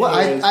 Well,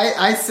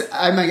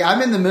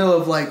 I'm in the middle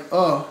of like,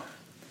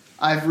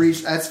 I've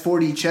reached, that's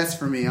 40 chests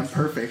for me. I'm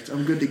perfect.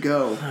 I'm good to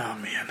go. Oh,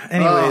 man.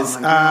 Anyways,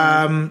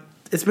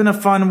 it's been a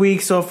fun week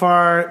so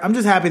far. I'm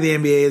just happy the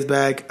NBA is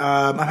back.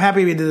 I'm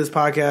happy we did this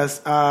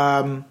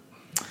podcast.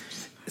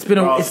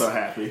 We're also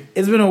happy.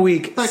 It's been a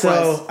week. Likewise.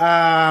 So,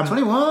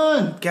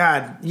 21.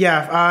 God,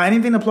 yeah.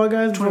 Anything to plug,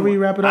 guys, before we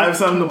wrap it up? I have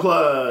something to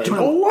plug.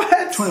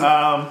 What?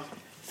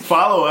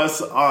 Follow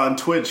us on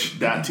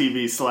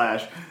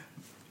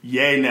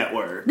twitch.tv/Yay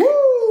Network.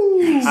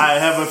 Woo! I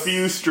have a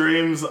few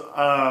streams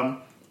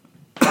that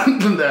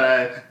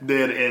I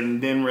did and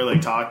didn't really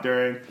talk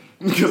during.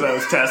 because I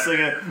was testing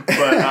it.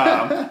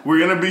 But we're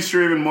going to be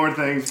streaming more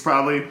things.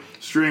 Probably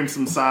stream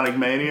some Sonic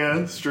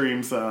Mania,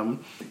 stream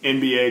some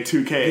NBA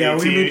 2K18. Yeah,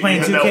 we're going to be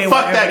playing 2K. No,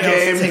 fuck that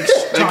game.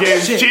 That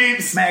game's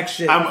cheats. Smack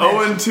shit. I'm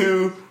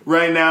 0-2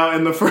 right now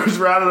in the first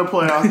round of the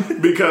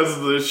playoffs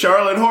because the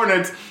Charlotte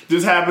Hornets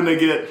just happened to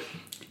get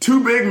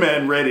 2 big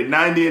men rated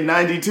 90 and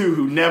 92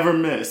 who never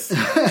miss.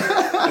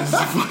 It's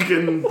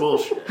fucking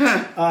bullshit.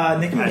 Nick,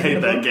 I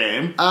hate that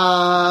game.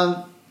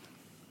 I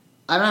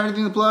don't have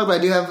anything to plug, but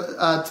I do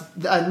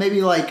have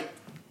maybe like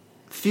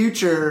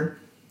future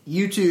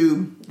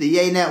YouTube, the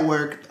Yay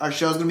Network. Our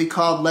show's going to be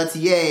called Let's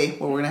Yay,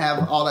 where we're going to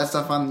have all that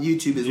stuff on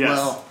YouTube as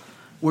well.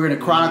 We're going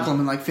to chronicle them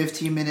in like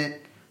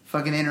 15-minute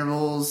fucking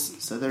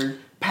intervals, so they're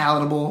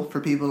palatable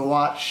for people to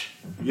watch.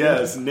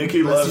 Yes,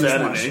 Nikki loves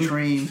editing.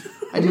 Stream.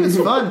 I do. It's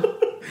fun.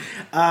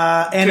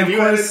 And can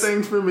you edit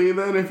things for me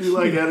then if you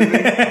like editing?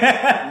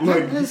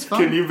 Like,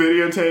 can you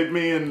videotape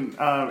me and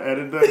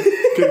edit them?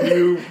 Can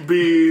you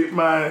be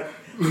my...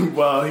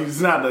 Well,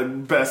 he's not the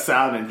best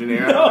sound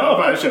engineer. I don't know if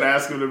I should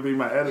ask him to be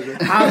my editor.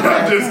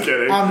 I'm just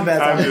kidding. I'm the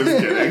best. I'm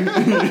just kidding.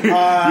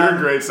 You're a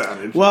great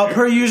sound engineer. Well,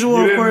 per usual,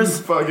 you of didn't course.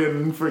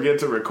 Fucking forget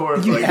to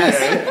record. Yes.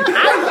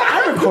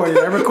 I recorded.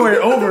 I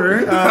recorded over.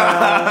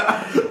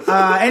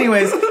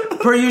 Anyways,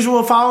 per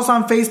usual, follow us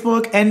on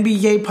Facebook,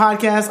 NBA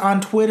Podcast,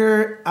 on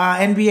Twitter,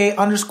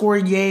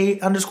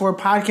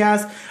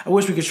 NBA_Yay_podcast. I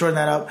wish we could shorten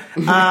that up.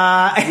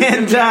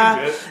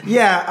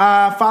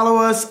 Follow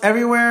us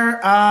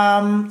everywhere.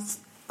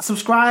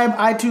 Subscribe,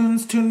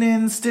 iTunes,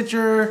 TuneIn,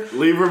 Stitcher,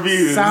 leave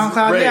reviews,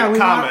 SoundCloud. Rate,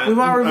 we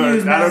want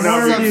reviews, man. I don't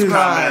know if you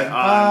Subscribe.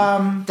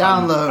 comment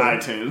on download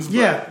iTunes.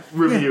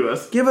 Review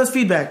us. Give us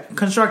feedback,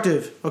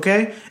 constructive.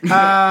 Okay. Don't be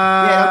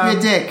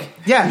a dick.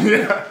 Yeah,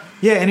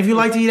 and if you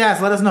like to eat ass,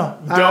 let us know.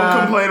 Don't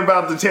complain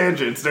about the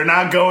tangents; they're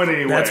not going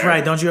anywhere. That's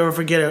right. Don't you ever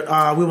forget it.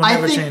 We will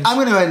never change. I'm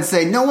going to go ahead and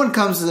say no one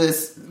comes to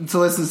listen to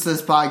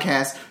this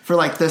podcast for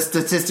like the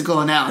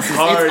statistical analysis. It's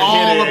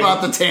all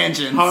about the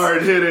tangents.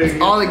 Hard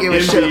hitting. All they give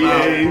a shit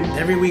about.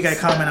 Every week I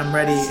come and I'm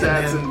ready,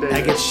 and then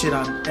I get shit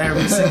on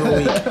every single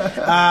week.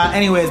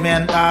 Anyways,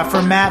 man,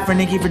 for Matt, for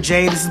Nikki, for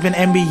Jay, this has been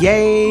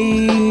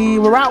NBA.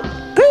 We're out.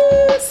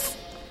 Peace.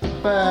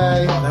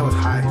 Bye. Oh, that was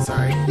high.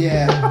 Sorry.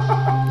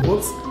 Yeah.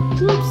 Whoops.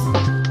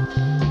 Whoops.